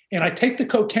 And I take the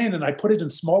cocaine and I put it in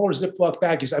smaller Ziploc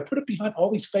baggies. I put it behind all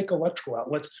these fake electrical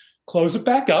outlets, close it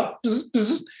back up,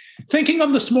 thinking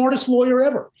I'm the smartest lawyer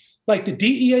ever. Like the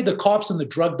DEA, the cops, and the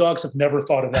drug dogs have never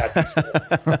thought of that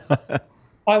before.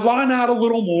 I line out a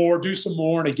little more, do some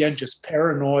more, and again, just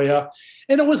paranoia.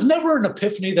 And it was never an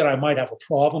epiphany that I might have a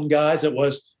problem, guys. It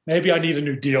was maybe I need a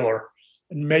new dealer,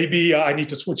 and maybe I need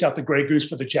to switch out the Grey Goose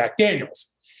for the Jack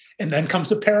Daniels. And then comes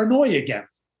the paranoia again.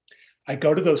 I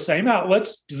go to those same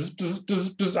outlets.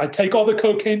 I take all the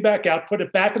cocaine back out, put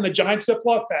it back in the giant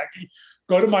Ziploc baggie,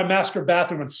 go to my master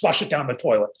bathroom and flush it down the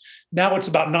toilet. Now it's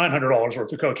about $900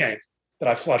 worth of cocaine that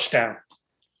I flushed down.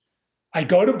 I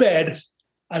go to bed.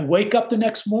 I wake up the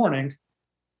next morning.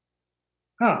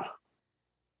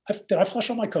 Did I flush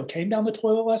all my cocaine down the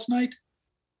toilet last night?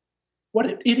 What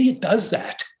an idiot does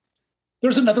that?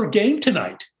 There's another game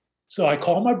tonight. So I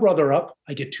call my brother up.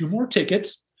 I get 2 more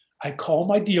tickets. I call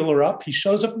my dealer up. He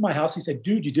shows up at my house. He said,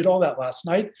 dude, you did all that last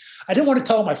night? I didn't want to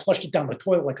tell him I flushed it down the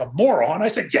toilet like a moron. I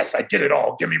said, yes, I did it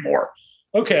all. Give me more.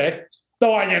 Okay.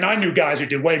 Though I knew guys who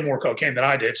did way more cocaine than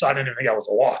I did, so I didn't even think that was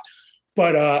a lot.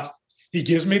 But he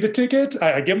gives me the tickets.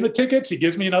 I give him the tickets. He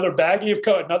gives me another baggie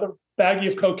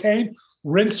of cocaine.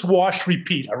 Rinse, wash,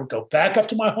 repeat. I would go back up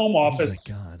to my home office,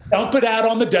 dump it out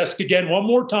on the desk again one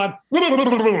more time,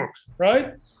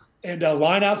 right? And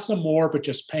line out some more, but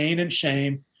just pain and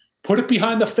shame. Put it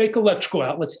behind the fake electrical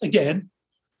outlets again,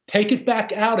 take it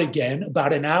back out again.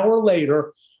 About an hour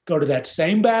later, go to that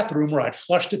same bathroom where I'd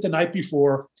flushed it the night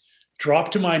before,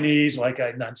 drop to my knees like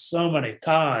I'd done so many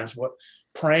times,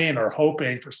 praying or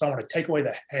hoping for someone to take away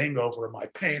the hangover of my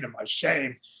pain and my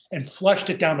shame, and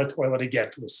flushed it down the toilet again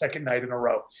for the second night in a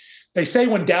row. They say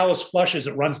when Dallas flushes,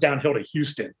 it runs downhill to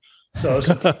Houston. So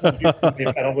some people they've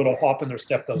had a little hop in their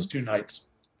step those 2 nights.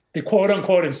 The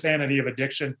quote-unquote insanity of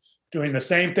addiction, doing the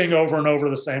same thing over and over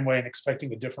the same way and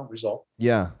expecting a different result.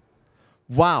 Yeah.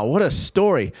 Wow, what a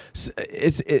story.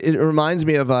 It reminds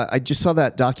me of, I just saw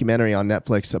that documentary on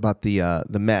Netflix about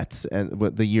the Mets and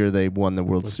the year they won the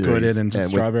World Series. Gooden and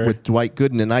Strawberry. With Dwight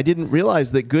Gooden. And I didn't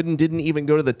realize that Gooden didn't even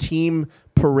go to the team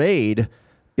parade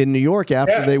in New York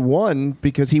after they won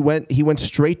because he went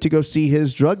straight to go see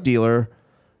his drug dealer.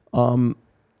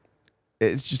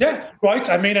 It's just right.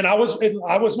 I mean, and I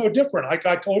was no different. Like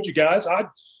I told you guys,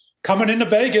 coming into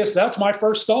Vegas, that's my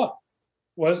first stop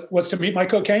was to meet my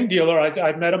cocaine dealer.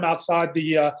 I met him outside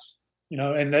the,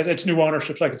 and it's new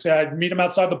ownership. So I could say I'd meet him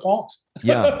outside the Palms.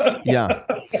 Yeah. Yeah.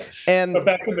 And but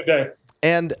back in the day.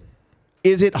 And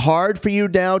is it hard for you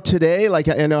now today? Like,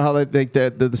 I know how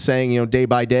the saying, day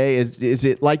by day, is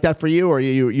it like that for you, or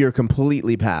you're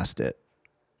completely past it?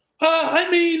 I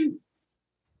mean,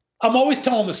 I'm always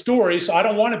telling the story, so I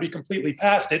don't want to be completely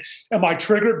past it. Am I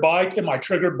triggered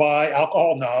by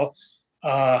alcohol? No.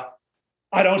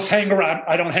 I don't hang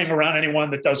around anyone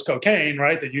that does cocaine,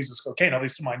 right? That uses cocaine, at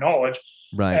least to my knowledge.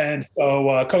 Right. And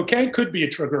so cocaine could be a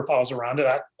trigger if I was around it.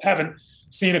 I haven't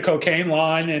seen a cocaine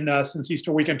line since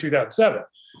Easter weekend 2007.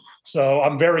 So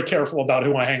I'm very careful about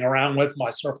who I hang around with. My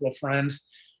circle of friends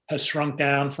has shrunk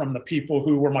down from the people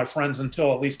who were my friends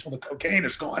till the cocaine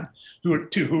is gone,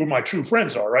 who my true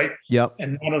friends are, right? Yep.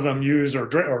 And none of them use or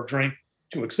drink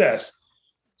to excess.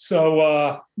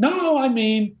 So no, I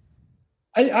mean,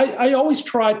 I always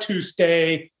try to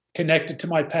stay connected to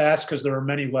my past because there are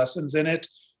many lessons in it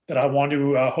that I want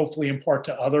to hopefully impart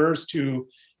to others to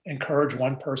encourage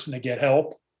one person to get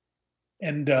help.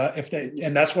 And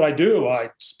that's what I do.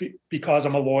 I speak because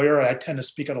I'm a lawyer. I tend to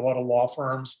speak at a lot of law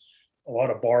firms, a lot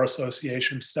of bar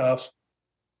association stuff.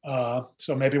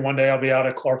 So maybe one day I'll be out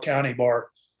at Clark County Bar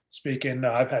speaking.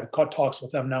 I've had talks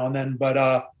with them now and then,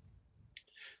 but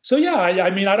so yeah,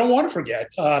 I mean, I don't want to forget.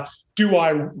 Do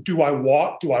I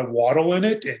waddle in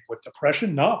it with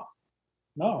depression?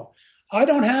 No. I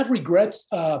don't have regrets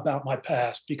about my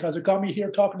past because it got me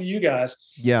here talking to you guys.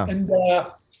 Yeah. And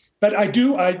but I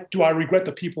do I regret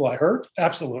the people I hurt?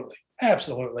 Absolutely.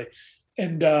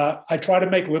 And I try to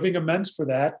make living amends for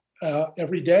that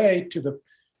every day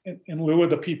in lieu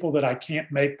of the people that I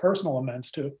can't make personal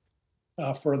amends to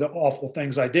for the awful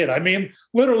things I did. I mean,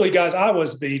 literally, guys, I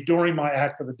was during my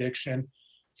active addiction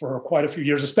for quite a few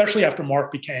years, especially after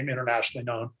Mark became internationally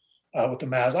known with the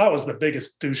Mavs. I was the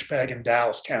biggest douchebag in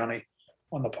Dallas County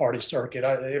on the party circuit.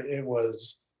 It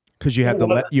was because you had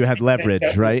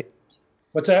leverage, right?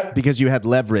 What's that? Because you had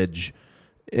leverage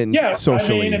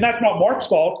socially. I mean, and that's not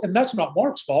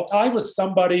Mark's fault. I was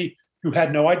somebody who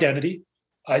had no identity.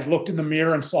 I looked in the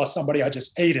mirror and saw somebody I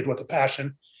just hated with a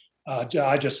passion.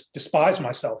 I just despised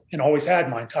myself and always had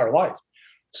my entire life.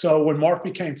 So when Mark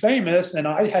became famous and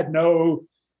I had no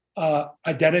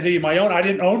identity of my own, I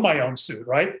didn't own my own suit,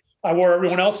 right? I wore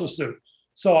everyone else's suit.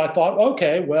 So I thought,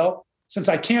 okay, well, since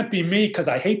I can't be me because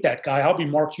I hate that guy, I'll be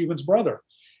Mark Cuban's brother.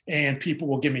 And people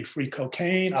will give me free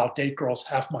cocaine. I'll date girls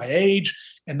half my age.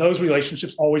 And those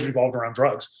relationships always revolved around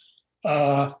drugs.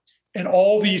 And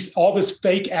all this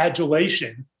fake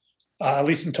adulation, at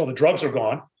least until the drugs are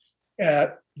gone,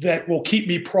 that will keep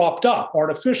me propped up,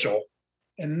 artificial.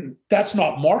 And that's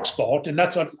not Mark's fault. And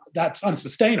that's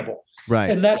unsustainable. Right.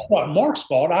 And that's not Mark's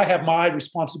fault. I have my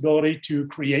responsibility to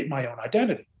create my own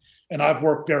identity. And I've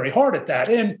worked very hard at that.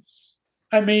 And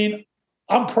I mean,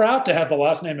 I'm proud to have the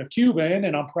last name of Cuban,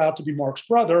 and I'm proud to be Mark's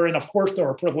brother. And of course, there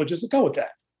are privileges that go with that.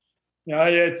 You know,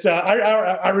 it's.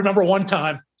 I remember one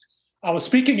time I was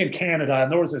speaking in Canada,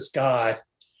 and there was this guy.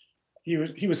 He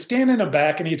was standing in the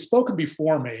back, and he had spoken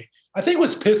before me. I think he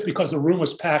was pissed because the room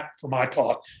was packed for my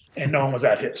talk, and no one was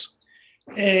at his.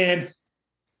 And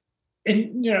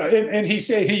he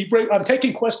said I'm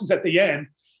taking questions at the end,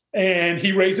 and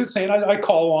he raised his hand. I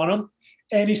call on him.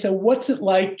 And he said, "What's it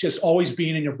like just always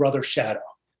being in your brother's shadow?"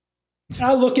 And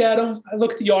I look at him, I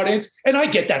look at the audience, and I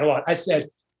get that a lot. I said,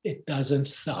 "It doesn't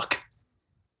suck."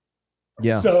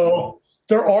 Yeah. So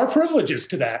there are privileges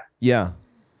to that. Yeah.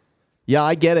 Yeah,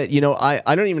 I get it. You know, I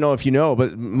don't even know if you know,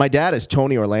 but my dad is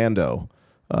Tony Orlando.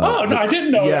 No, I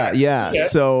didn't know that. Yeah.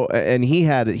 So, and he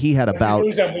had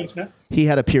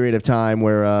a period of time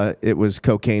where it was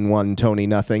cocaine one, Tony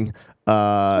nothing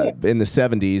in the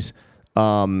 70s.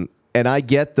 And I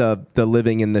get the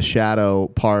living in the shadow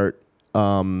part,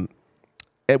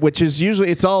 which is usually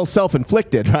it's all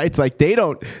self-inflicted, right? It's like they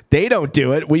don't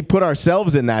do it. We put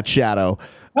ourselves in that shadow.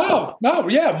 No,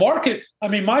 yeah, market. I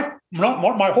mean, my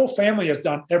whole family has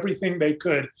done everything they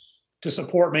could to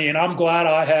support me, and I'm glad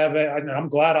I have it. I'm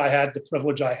glad I had the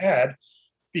privilege I had,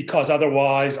 because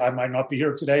otherwise I might not be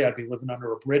here today. I'd be living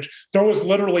under a bridge. There was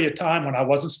literally a time when I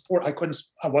wasn't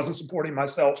supporting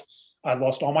myself. I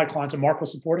lost all my clients, and Mark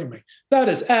was supporting me. That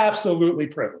is absolutely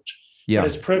privilege. Yeah. But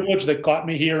it's privilege that got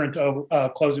me here into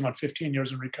closing on 15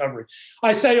 years in recovery.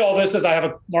 I say all this as I have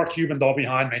a Mark Cuban doll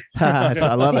behind me.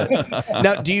 I love it.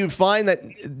 Now, do you find that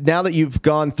now that you've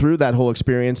gone through that whole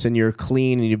experience and you're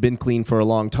clean and you've been clean for a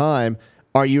long time,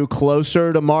 are you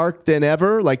closer to Mark than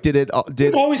ever? Like, we've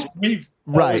always been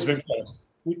close.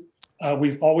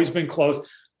 We've always been close.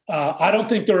 I don't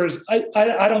think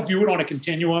I don't view it on a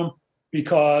continuum.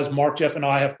 because Mark, Jeff, and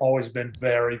I have always been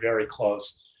very, very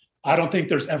close. I don't think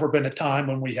there's ever been a time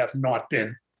when we have not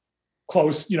been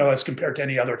close, as compared to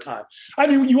any other time. I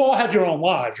mean, you all have your own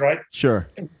lives, right? Sure.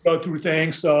 And you go through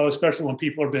things. So especially when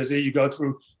people are busy, you go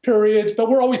through periods, but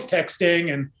we're always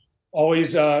texting and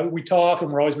always we talk,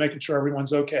 and we're always making sure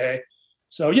everyone's okay.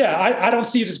 So yeah, I don't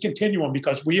see it as a continuum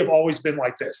because we have always been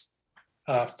like this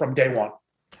from day one.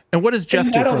 And what does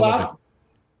Jeff do for a living?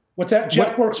 What's that?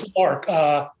 Jeff works for Mark.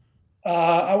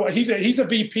 He's a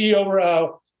VP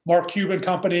over Mark Cuban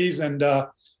companies, and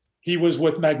he was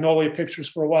with Magnolia Pictures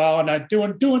for a while, and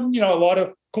doing a lot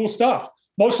of cool stuff,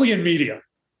 mostly in media.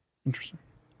 Interesting.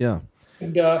 Yeah.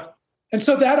 And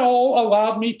so that all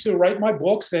allowed me to write my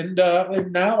books, and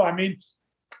now,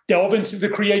 delve into the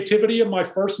creativity of my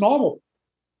first novel.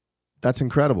 That's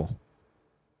incredible.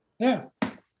 Yeah.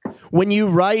 When you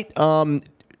write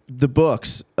the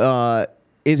books,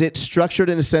 is it structured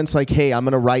in a sense like, hey, I'm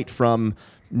going to write from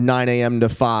 9 a.m. to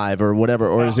 5 or whatever,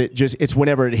 or is it just, it's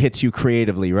whenever it hits you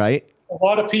creatively, right? A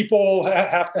lot of people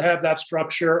have to have that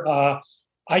structure.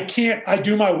 I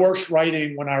do my worst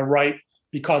writing when I write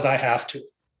because I have to.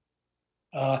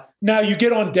 Now you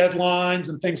get on deadlines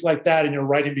and things like that, and you're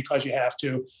writing because you have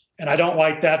to. And I don't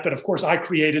like that. But of course, I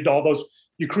created all those.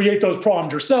 You create those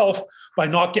problems yourself by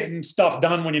not getting stuff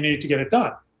done when you need to get it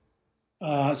done,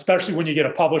 especially when you get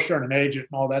a publisher and an agent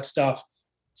and all that stuff.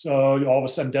 So all of a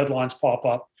sudden deadlines pop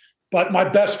up. But my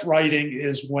best writing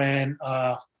is when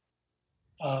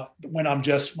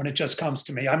it just comes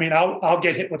to me. I mean, I'll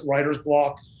get hit with writer's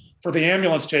block. For the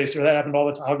Ambulance Chaser, that happened all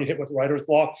the time. I'll get hit with writer's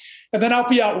block. And then I'll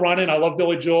be out running. I love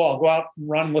Billy Joel. I'll go out and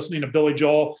run listening to Billy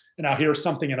Joel, and I'll hear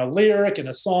something in a lyric, in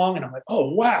a song, and I'm like,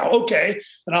 oh, wow, okay.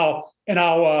 And I'll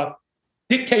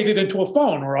dictate it into a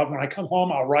phone, or when I come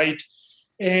home, I'll write.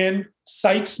 And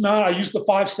I use the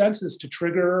 5 senses to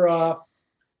trigger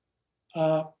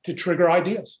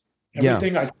ideas.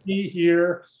 Everything I see,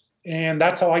 hear, and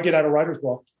that's how I get out of writer's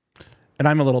block. And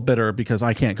I'm a little bitter because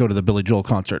I can't go to the Billy Joel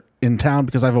concert in town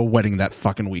because I have a wedding that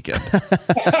fucking weekend. You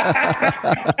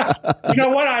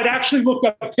know what? I'd actually looked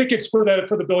up tickets for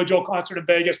the Billy Joel concert in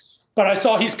Vegas, but I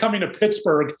saw he's coming to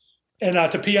Pittsburgh and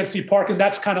to PNC Park, and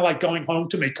that's kind of like going home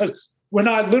to me because when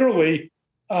I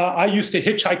used to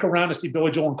hitchhike around to see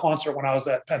Billy Joel in concert when I was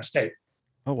at Penn State.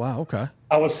 Oh wow, okay.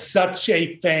 I was such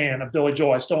a fan of Billy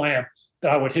Joel. I still am.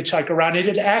 That I would hitchhike around.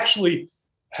 It actually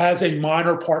has a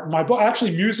minor part in my book.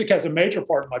 Actually, music has a major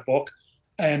part in my book,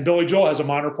 and Billy Joel has a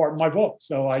minor part in my book.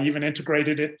 So I even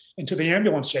integrated it into the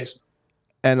Ambulance Chaser.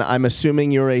 And I'm assuming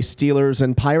you're a Steelers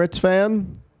and Pirates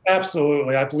fan?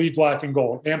 Absolutely. I bleed black and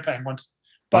gold and Penguins.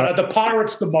 But the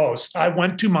Pirates the most. I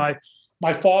went to my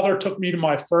father took me to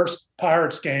my first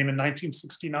Pirates game in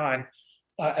 1969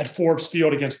 at Forbes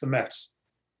Field against the Mets.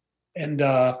 And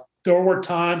there were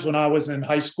times when I was in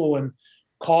high school and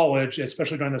college,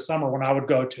 especially during the summer, when I would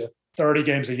go to 30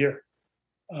 games a year,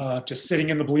 just sitting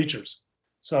in the bleachers.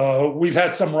 So we've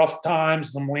had some rough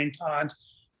times, some lean times,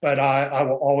 but I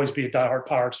will always be a diehard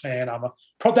Pirates fan.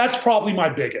 That's probably my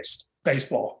biggest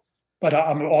baseball, but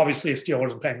I'm obviously a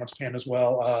Steelers and Penguins fan as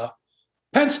well.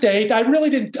 Penn State, I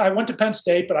went to Penn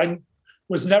State, but I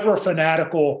was never a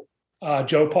fanatical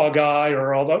Joe Pa guy,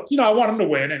 although, I want him to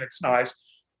win and it's nice,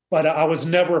 but I was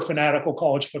never a fanatical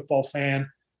college football fan.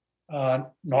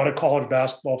 Not a college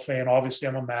basketball fan. Obviously,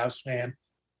 I'm a Mavs fan.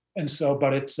 And so,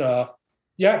 but it's,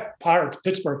 Pirates,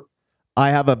 Pittsburgh.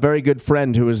 I have a very good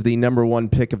friend who was the number 1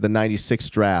 pick of the 96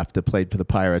 draft that played for the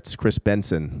Pirates, Chris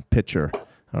Benson, pitcher.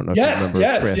 I don't know if you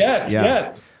remember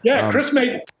Chris.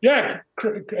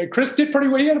 Chris did pretty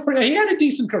well. He had a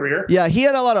decent career. Yeah, he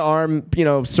had a lot of arm,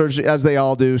 surgery, as they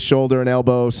all do, shoulder and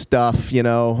elbow stuff,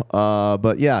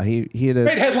 but yeah, he had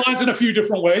made headlines in a few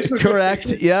different ways. Correct.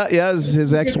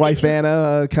 His ex-wife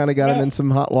Anna kind of got him in some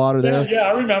hot water there. Yeah,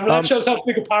 I remember. That shows how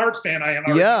big a Pirates fan I am.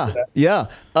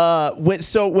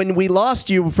 So when we lost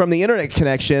you from the internet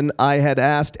connection, I had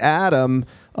asked Adam.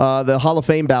 The Hall of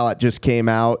Fame ballot just came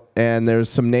out, and there's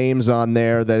some names on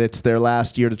there that it's their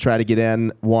last year to try to get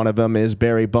in. One of them is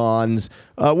Barry Bonds.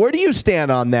 Where do you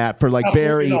stand on that for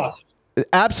Barry? Not.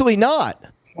 Absolutely not.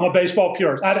 I'm a baseball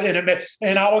purist.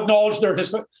 And I'll acknowledge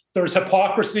there's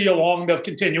hypocrisy along the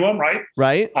continuum, right?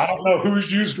 Right. I don't know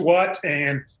who's used what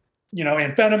and,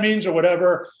 amphetamines or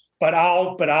whatever, but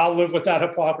I'll live with that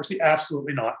hypocrisy.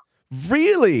 Absolutely not.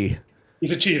 Really?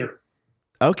 He's a cheater.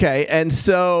 Okay, and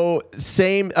so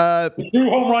same. The true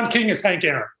home run king is Hank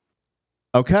Aaron.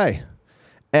 Okay,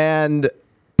 and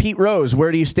Pete Rose,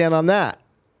 where do you stand on that?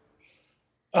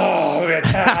 Oh, here's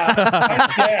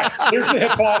the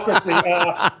hypocrisy.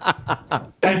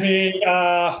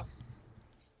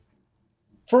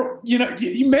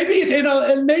 maybe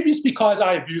and maybe it's because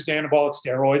I abused anabolic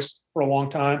steroids for a long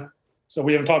time. So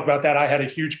we haven't talked about that. I had a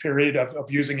huge period of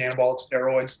abusing anabolic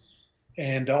steroids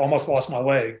and almost lost my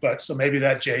leg. But so maybe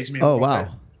that jades me. Oh, wow.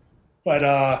 Bit.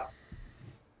 But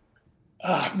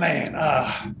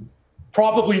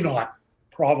probably not.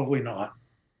 Probably not.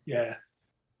 Yeah.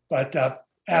 But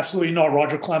absolutely not.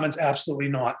 Roger Clemens, absolutely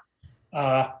not.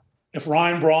 If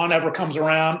Ryan Braun ever comes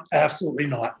around, absolutely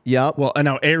not. Yeah. Well, I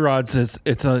know A-Rod's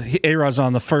A-Rod's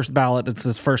on the first ballot. It's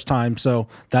his first time, so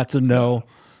that's a no.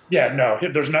 Yeah, no.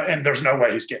 There's no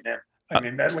way he's getting in. I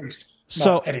mean, at least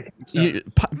so. Anything.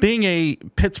 Being a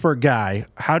Pittsburgh guy,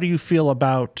 how do you feel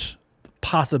about the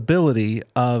possibility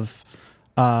of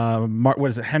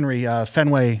Henry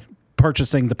Fenway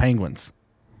purchasing the Penguins?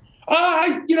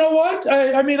 You know what?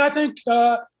 I mean, I think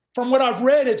from what I've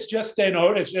read, it's just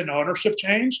it's an ownership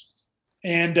change,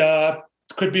 and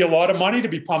could be a lot of money to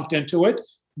be pumped into it.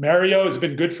 Mario has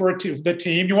been good for the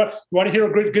team. You want to hear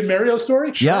a good Mario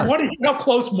story? Yeah. You want to hear how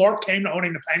close Mark came to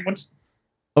owning the Penguins?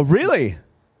 Oh, really?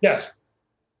 Yes.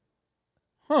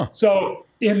 Huh. So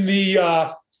in the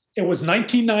it was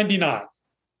 1999,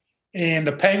 and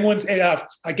the Penguins. I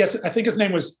think his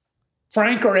name was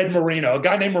Frank or Ed Marino, a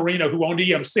guy named Marino who owned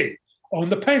EMC,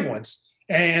 owned the Penguins,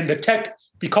 and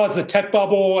because the tech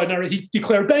bubble, and he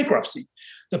declared bankruptcy.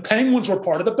 The Penguins were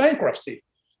part of the bankruptcy.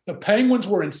 The Penguins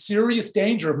were in serious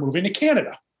danger of moving to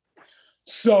Canada.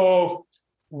 So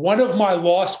one of my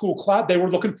law school class, they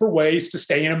were looking for ways to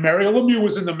stay in, and Mario Lemieux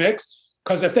was in the mix,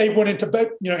 because if they went into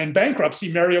in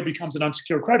bankruptcy, Mario becomes an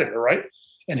unsecured creditor, right?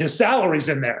 And his salary's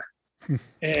in there,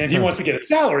 and he wants to get his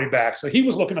salary back. So he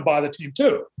was looking to buy the team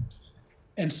too.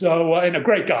 And so, and a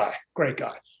great guy.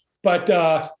 But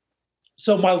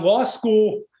so my law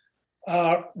school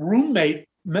roommate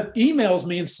emails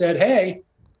me and said, "Hey,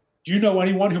 do you know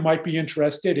anyone who might be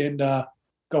interested in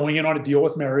going in on a deal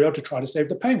with Mario to try to save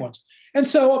the Penguins?" And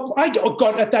so I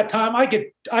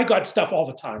got stuff all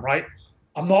the time, right?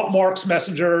 I'm not Mark's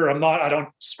messenger. I don't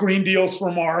screen deals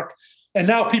for Mark. And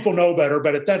now people know better,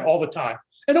 but then all the time.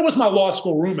 And it was my law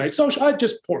school roommate. So I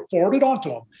just forwarded on to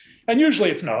him. And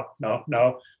usually it's no.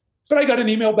 But I got an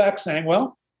email back saying,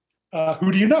 well,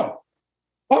 who do you know?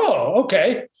 Oh,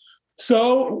 okay.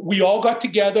 So we all got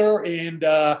together, and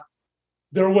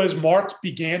Mark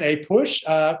began a push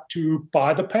to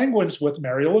buy the Penguins with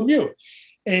Mario Lemieux.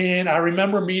 And I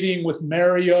remember meeting with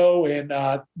Mario and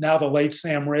now the late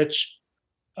Sam Rich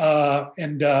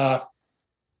and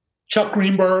Chuck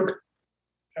Greenberg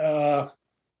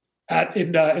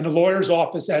in the lawyer's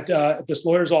office at this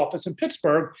lawyer's office in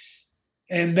Pittsburgh.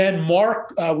 And then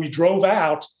Mark, we drove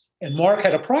out, and Mark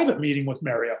had a private meeting with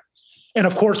Mario. And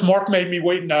of course, Mark made me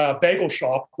wait in a bagel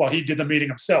shop while he did the meeting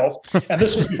himself. And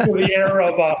this was before the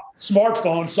era of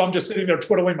smartphones. So I'm just sitting there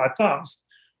twiddling my thumbs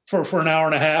for an hour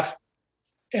and a half.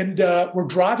 And we're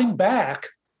driving back,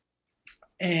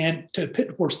 and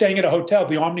we're staying at a hotel,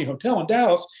 the Omni Hotel in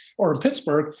Dallas or in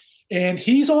Pittsburgh. And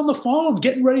he's on the phone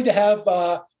getting ready to have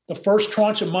the first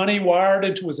tranche of money wired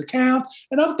into his account.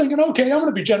 And I'm thinking, okay, I'm going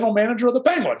to be general manager of the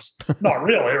Penguins. Not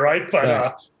really, right? But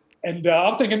yeah.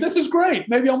 I'm thinking, this is great.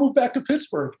 Maybe I'll move back to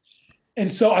Pittsburgh.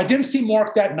 And so I didn't see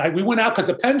Mark that night. We went out because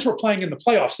the Pens were playing in the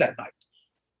playoffs that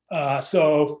night.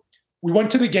 So we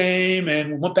went to the game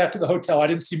and we went back to the hotel. I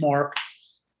didn't see Mark.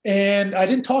 And I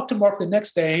didn't talk to Mark the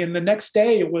next day. And the next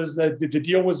day it was the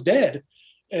deal was dead.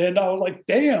 And I was like,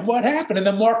 damn, what happened? And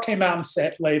then Mark came out and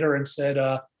said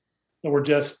there were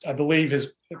just, I believe,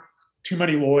 too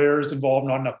many lawyers involved,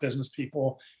 not enough business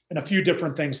people, and a few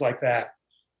different things like that.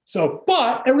 So,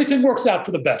 but everything works out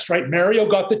for the best, right? Mario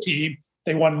got the team.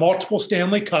 They won multiple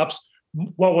Stanley Cups.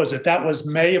 What was it? That was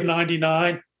May of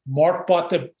 '99. Mark bought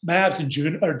the Mavs in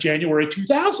January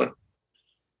 2000.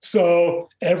 So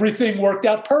everything worked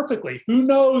out perfectly. Who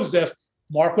knows if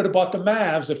Mark would have bought the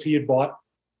Mavs if he had bought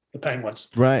the Penguins?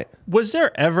 Right. Was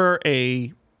there ever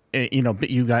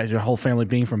you guys, your whole family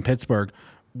being from Pittsburgh,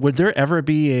 would there ever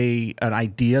be an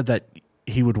idea that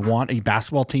he would want a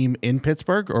basketball team in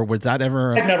Pittsburgh, or would that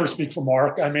ever? I'd never speak for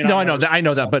Mark. I mean, no, I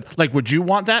know that, but like, would you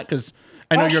want that? Because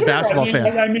I know you're a basketball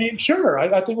fan. I mean, sure.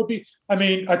 I think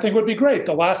it would be great.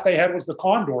 The last they had was the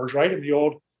Condors, right? In the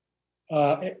old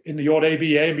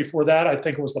ABA, and before that, I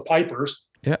think it was the Pipers.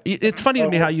 Yeah, it's funny to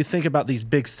me how you think about these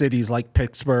big cities like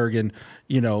Pittsburgh and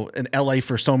in LA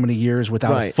for so many years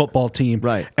without a football team,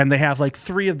 right? And they have like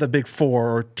 3 of the big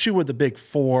 4 or 2 of the big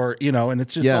 4, and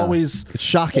it's just always it's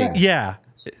shocking. Yeah.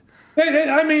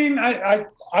 I mean, I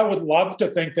would love to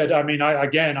think that. I mean,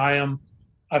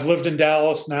 I've lived in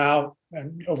Dallas now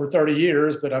over 30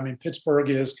 years, but I mean,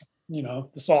 Pittsburgh is the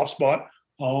soft spot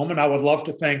home, and I would love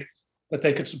to think that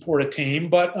they could support a team.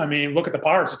 But I mean, look at the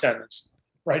Pirates' attendance.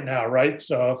 right now, right?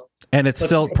 So, and it's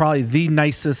still probably the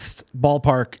nicest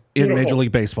ballpark in Major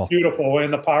League Baseball. Beautiful,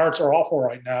 and the Pirates are awful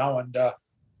right now. And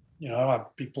I'd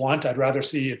be blunt. I'd rather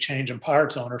see a change in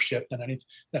Pirates ownership than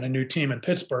a new team in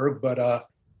Pittsburgh. But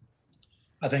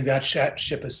I think that ship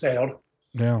has sailed.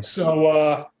 Yeah.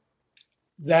 So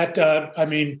let's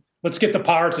get the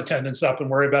Pirates attendance up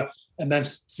and then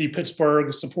see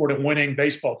Pittsburgh support a winning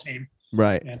baseball team.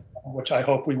 Right. And which I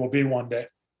hope we will be one day.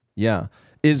 Yeah.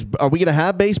 Are we going to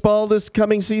have baseball this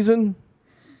coming season?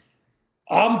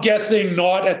 I'm guessing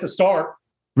not at the start.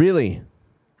 Really?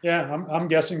 Yeah, I'm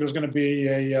guessing there's going to be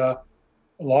a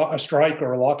strike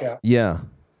or a lockout. Yeah.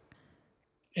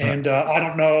 And I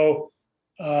don't know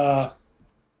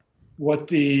what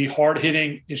the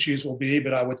hard-hitting issues will be,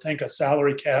 but I would think a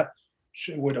salary cap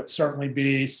would certainly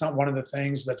be one of the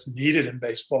things that's needed in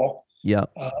baseball. Yeah.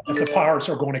 If the Pirates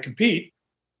are going to compete.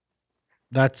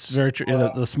 That's very true.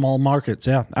 The small markets.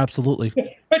 Yeah, absolutely.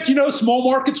 But, small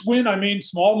markets win. I mean,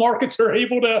 small markets are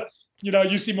able to,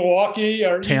 you see Milwaukee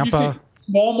or Tampa.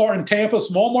 In Tampa,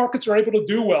 small markets are able to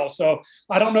do well. So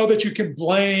I don't know that you can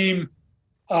blame,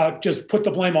 just put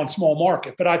the blame on small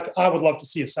market. But I would love to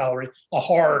see a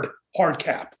hard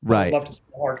cap. Right. I would love to see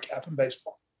a hard cap in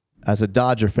baseball. As a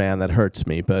Dodger fan, that hurts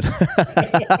me, but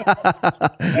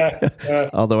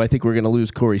although I think we're going to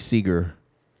lose Corey Seager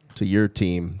to your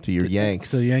team, to your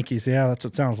Yanks. To the Yankees, yeah, that's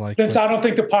what it sounds like. I don't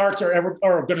think the Pirates are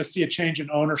going to see a change in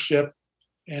ownership.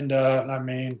 And I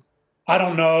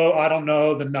don't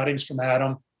know the nuttings from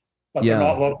Adam, but they're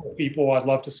not local people. I'd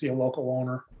love to see a local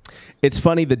owner. It's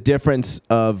funny, the difference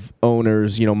of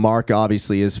owners. Mark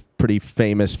obviously is pretty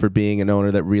famous for being an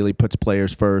owner that really puts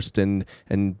players first and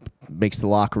makes the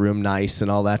locker room nice and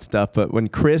all that stuff. But when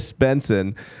Chris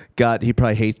Benson he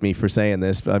probably hates me for saying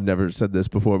this, I've never said this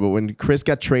before, but when Chris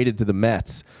got traded to the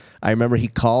Mets, I remember he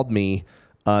called me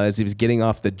as he was getting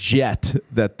off the jet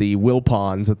that the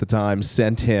Wilpons at the time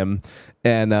sent him.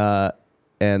 And I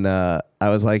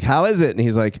was like, how is it? And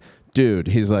he's like,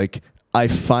 dude, I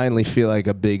finally feel like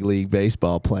a big league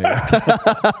baseball player.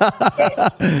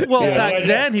 Well, back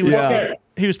then he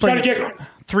was playing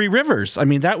Three Rivers. I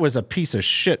mean, that was a piece of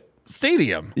shit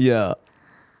stadium. Yeah.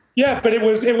 Yeah, but it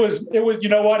was. You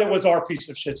know what? It was our piece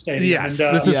of shit stadium. Yes,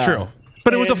 this is true.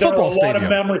 But it was a football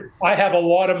stadium. I have a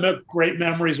lot of great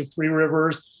memories of Three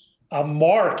Rivers.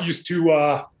 Mark used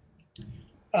to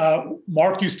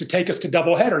take us to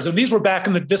doubleheaders, and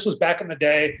this was back in the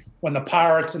day when the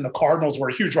Pirates and the Cardinals were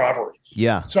a huge rivalry.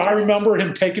 Yeah. So I remember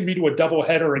him taking me to a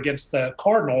doubleheader against the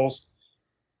Cardinals,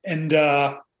 and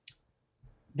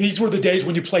these were the days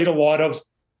when you played a lot of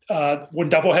when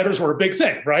doubleheaders were a big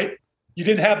thing, right? You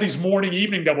didn't have these morning,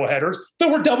 evening doubleheaders. There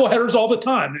were doubleheaders all the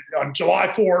time on July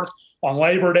 4th, on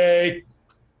Labor Day,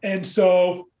 and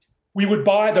so we would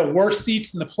buy the worst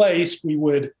seats in the place. We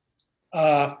would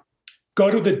go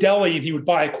to the deli and he would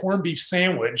buy a corned beef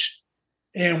sandwich,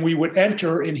 and we would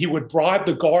enter and he would bribe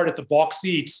the guard at the box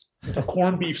seats with a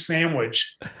corned beef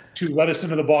sandwich to let us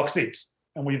into the box seats,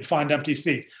 and we'd find empty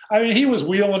seats. I mean, he was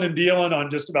wheeling and dealing on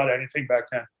just about anything back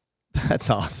then. That's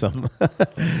awesome.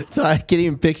 So I can't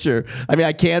even picture. I mean,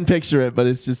 I can picture it, but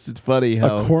it's funny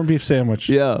how a corned beef sandwich.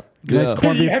 Yeah. Nice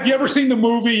corned beef. Have you ever seen the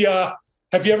movie?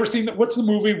 What's the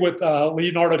movie with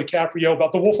Leonardo DiCaprio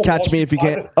about the Wolf of Wall Street? Catch Me If You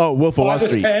Can. Oh, Wolf of Wall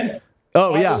Street.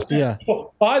 Oh, yeah.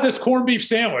 Buy this corned beef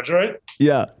sandwich, right?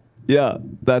 Yeah. Yeah.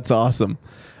 That's awesome.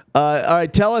 All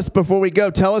right. Tell us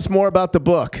more about the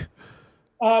book.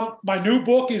 My new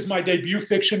book is my debut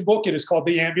fiction book. It is called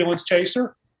The Ambulance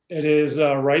Chaser. It is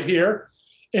right here.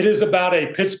 It is about a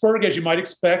Pittsburgh, as you might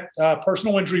expect,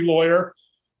 personal injury lawyer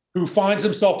who finds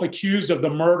himself accused of the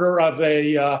murder of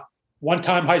a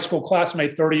one-time high school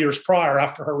classmate 30 years prior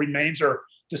after her remains are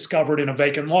discovered in a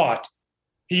vacant lot.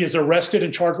 He is arrested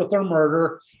and charged with their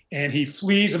murder, and he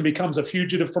flees and becomes a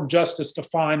fugitive from justice to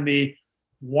find the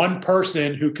one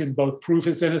person who can both prove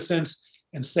his innocence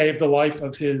and save the life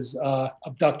of his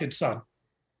abducted son.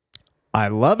 I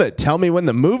love it. Tell me when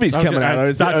the movie's coming out.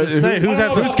 Who's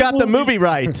got the movie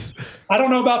rights? I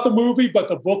don't know about the movie, but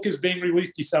the book is being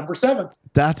released December 7th.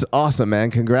 That's awesome,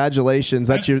 man. Congratulations.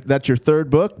 That's your third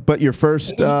book, but your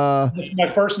first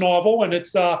my first novel, and it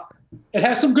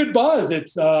has some good buzz.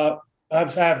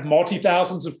 I've had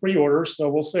multi-thousands of pre-orders, so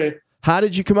we'll see. How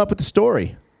did you come up with the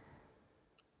story?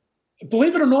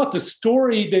 Believe it or not, the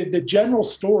story, the general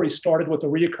story started with a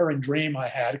reoccurring dream I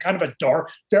had, kind of a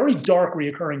very dark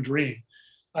reoccurring dream.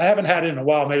 I haven't had it in a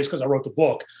while, maybe it's because I wrote the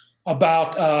book,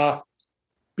 about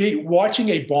watching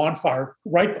a bonfire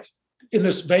right in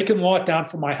this vacant lot down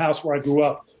from my house where I grew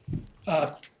up,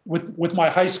 with my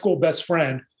high school best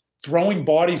friend, throwing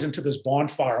bodies into this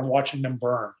bonfire and watching them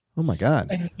burn. Oh my God.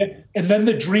 And then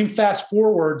the dream fast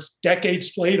forwards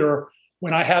decades later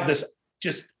when I have this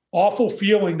just awful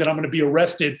feeling that I'm going to be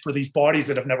arrested for these bodies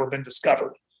that have never been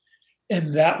discovered.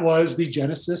 And that was the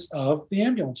genesis of the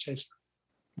ambulance chaser.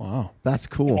 Wow. That's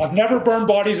cool. I've never burned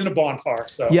bodies in a bonfire.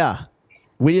 So yeah,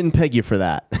 we didn't peg you for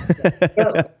that.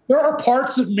 there are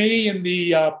parts of me in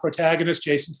the protagonist,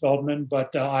 Jason Feldman,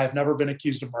 but I've never been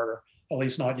accused of murder, at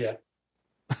least not yet.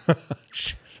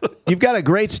 You've got a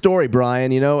great story,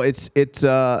 Brian.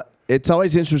 It's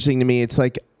always interesting to me. It's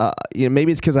like,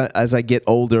 maybe it's because as I get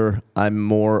older, I'm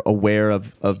more aware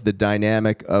of the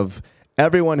dynamic of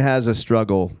everyone has a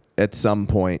struggle at some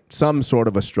point, some sort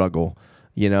of a struggle,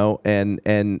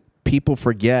 and people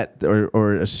forget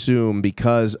or assume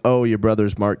because, your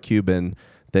brother's Mark Cuban,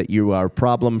 that you are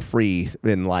problem free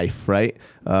in life, right?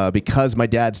 Because my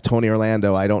dad's Tony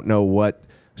Orlando, I don't know what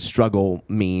struggle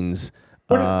means.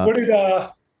 What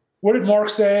did Mark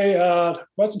say?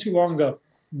 Wasn't too long ago.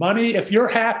 Money, if you're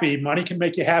happy, money can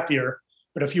make you happier.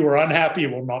 But if you are unhappy,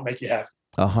 it will not make you happy.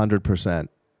 100%.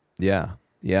 Yeah.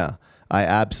 I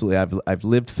absolutely. I've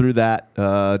lived through that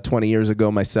 20 years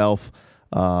ago myself,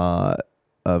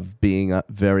 of being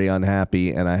very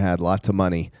unhappy, and I had lots of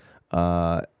money,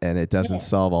 and it doesn't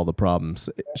solve all the problems.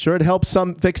 Sure, it helps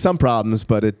fix some problems,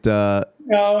 but it. I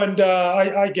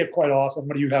get quite often,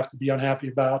 what do you have to be unhappy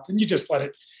about? And you just let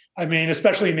it. I mean,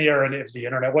 especially in the era of the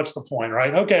internet, what's the point,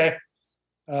 right? Okay,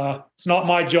 it's not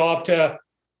my job to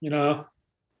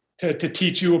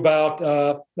teach you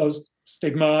about those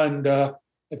stigma, and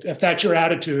if that's your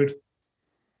attitude,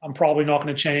 I'm probably not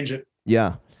going to change it.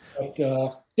 Yeah. But,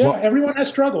 everyone has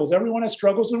struggles. Everyone has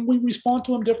struggles, and we respond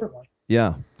to them differently.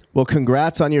 Yeah. Well,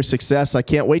 congrats on your success. I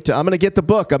can't wait I'm going to get the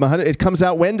book. It comes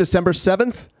out when? December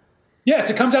 7th? Yes,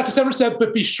 it comes out December 7th,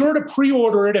 but be sure to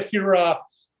pre-order it if you're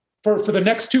for the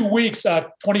next 2 weeks.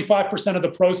 25% of the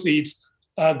proceeds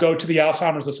go to the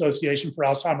Alzheimer's Association for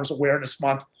Alzheimer's Awareness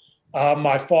Month.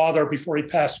 My father, before he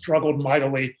passed, struggled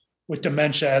mightily with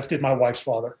dementia, as did my wife's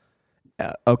father.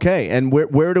 Okay, and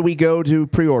where do we go to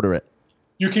pre-order it?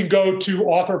 You can go to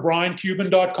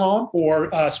authorbriancuban.com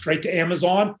or straight to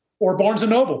Amazon or Barnes &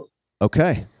 Noble.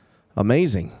 Okay,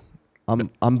 amazing.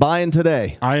 I'm buying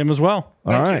today. I am as well.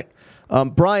 All right.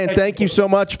 Brian, thank you so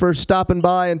much for stopping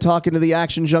by and talking to the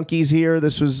Action Junkies here.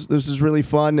 This was really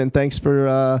fun, and thanks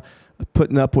for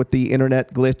putting up with the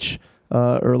internet glitch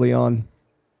early on.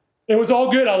 It was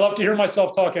all good. I love to hear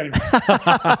myself talk anyway.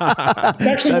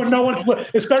 especially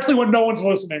when no one's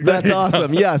listening. That's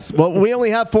awesome. Yes. Well, we only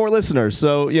have 4 listeners,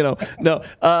 so no. No,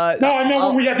 I know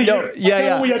when we had the we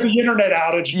had the internet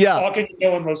outage. Yeah. Talking to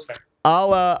no one listening.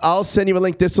 I'll send you a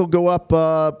link. This will go up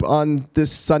on this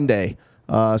Sunday,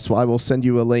 so I will send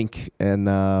you a link, and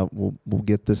we'll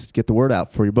get the word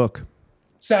out for your book.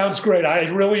 Sounds great. I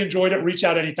really enjoyed it. Reach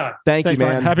out anytime. Thank you, man.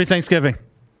 Brian. Happy Thanksgiving.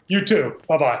 You too.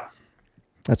 Bye-bye.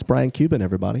 That's Brian Cuban,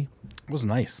 everybody. It was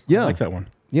nice. Yeah. I like that one.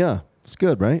 Yeah. It's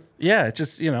good, right? Yeah. It's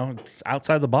just, it's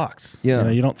outside the box. Yeah.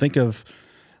 You don't think of,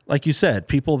 like you said,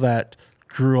 people that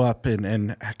grew up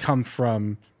and come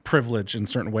from privilege in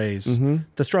certain ways,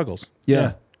 the struggles.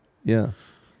 Yeah. So,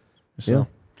 yeah.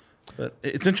 But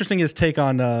it's interesting his take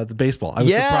on the baseball. I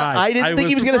was surprised. I didn't think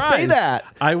he was going to say that.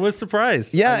 I was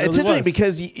surprised. Yeah, it's interesting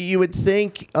because you would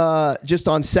think just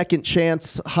on Second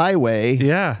Chance Highway.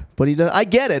 Yeah. But he does. I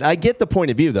get it. I get the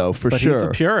point of view, though, for sure. He's a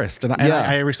purist, and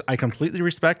I completely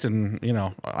respect, and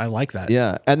I like that.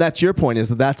 Yeah, and that's your point. Is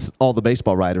that's all the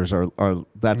baseball writers are.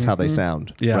 That's how they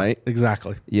sound. Yeah. Right.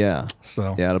 Exactly. Yeah.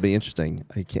 So yeah, it'll be interesting.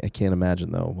 I can't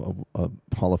imagine though a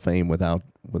Hall of Fame without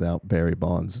Barry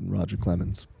Bonds and Roger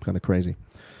Clemens. Kind of crazy.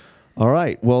 All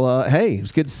right. Well, hey, it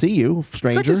was good to see you,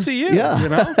 stranger. Good to see you.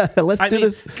 Yeah. Let's do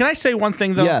this. Can I say one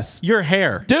thing though? Yes. Your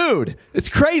hair, dude. It's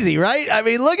crazy, right? I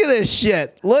mean, look at this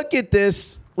shit. Look at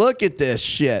this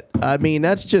shit. I mean,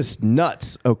 that's just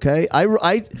nuts. Okay.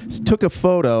 I took a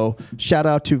photo. Shout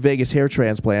out to Vegas Hair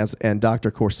Transplants and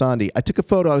Dr. Corsandi. I took a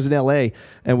photo. I was in LA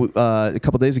and a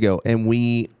couple days ago, and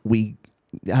we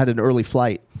had an early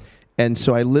flight, and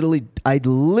so I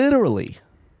literally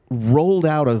rolled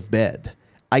out of bed.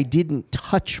 I didn't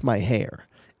touch my hair,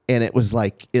 and it was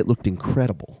like it looked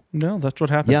incredible. No, that's what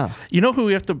happened. Yeah. You know who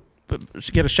we have to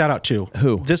get a shout out to?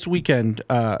 Who? This weekend,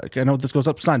 I know this goes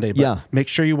up Sunday, but make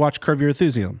sure you watch Curb Your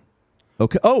Enthusiasm.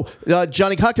 Okay. Oh,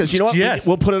 Johnny Cocktails. You know what? Yes.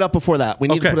 We'll put it up before that. We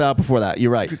need to put it up before that.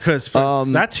 You're right. Because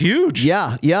that's huge.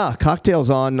 Yeah. Cocktails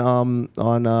on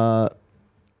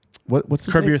what's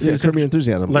his Curb name? Your Curb Your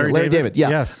Enthusiasm. Larry David. Yeah.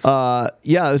 Yes.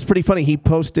 Yeah, it was pretty funny. He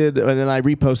posted, and then I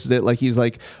reposted it. Like he's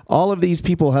like, all of these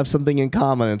people have something in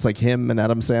common. It's like him and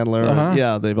Adam Sandler.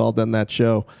 Yeah, they've all done that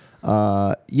show.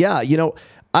 Yeah,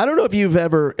 I don't know if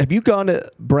have you gone to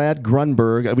Brad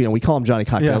Grunberg? We call him Johnny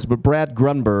Cocktails, but Brad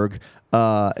Grunberg.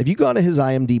 Have you gone to his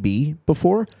IMDb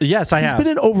before? Yes, I have. He's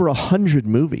been in over 100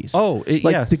 movies. Oh,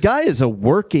 yeah. The guy is a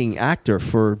working actor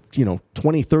for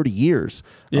 20, 30 years.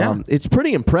 Yeah, it's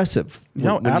pretty impressive.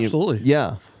 Absolutely.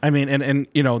 Yeah. I mean, and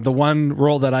the one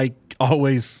role that I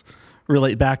always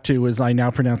relate back to is I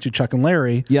now pronounce you Chuck and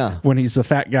Larry. Yeah. When he's the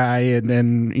fat guy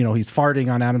and he's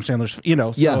farting on Adam Sandler's.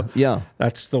 So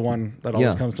that's the one that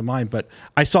always comes to mind. But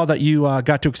I saw that you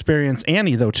got to experience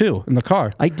Annie though too in the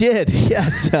car. I did.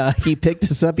 Yes. He picked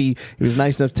us up. He was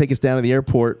nice enough to take us down to the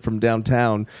airport from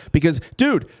downtown because,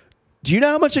 dude. Do you know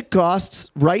how much it costs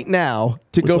right now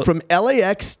to go from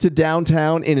LAX to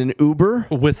downtown in an Uber?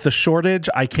 With the shortage,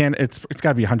 I can't. It's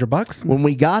got to be $100. When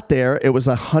we got there, it was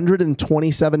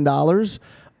 $127.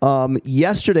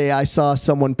 Yesterday, I saw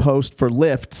someone post for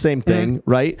Lyft, same thing,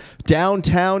 right?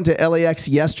 Downtown to LAX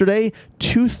yesterday,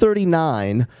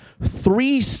 $239.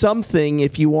 $3 something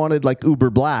if you wanted like Uber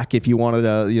Black, if you wanted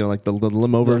like the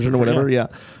limo version or whatever. Yeah.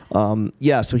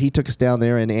 So he took us down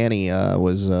there, and Annie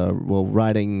was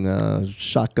riding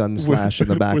shotgun slash in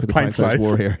the back with the pint-sized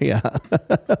warrior. Yeah,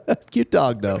 cute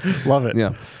dog though. Love it.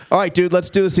 Yeah. All right, dude. Let's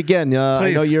do this again.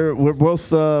 I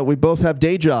know we both have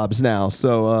day jobs now,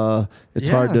 so it's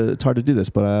hard to do this,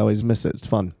 but I always miss it. It's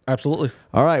fun. Absolutely.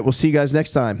 All right, we'll see you guys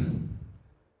next time.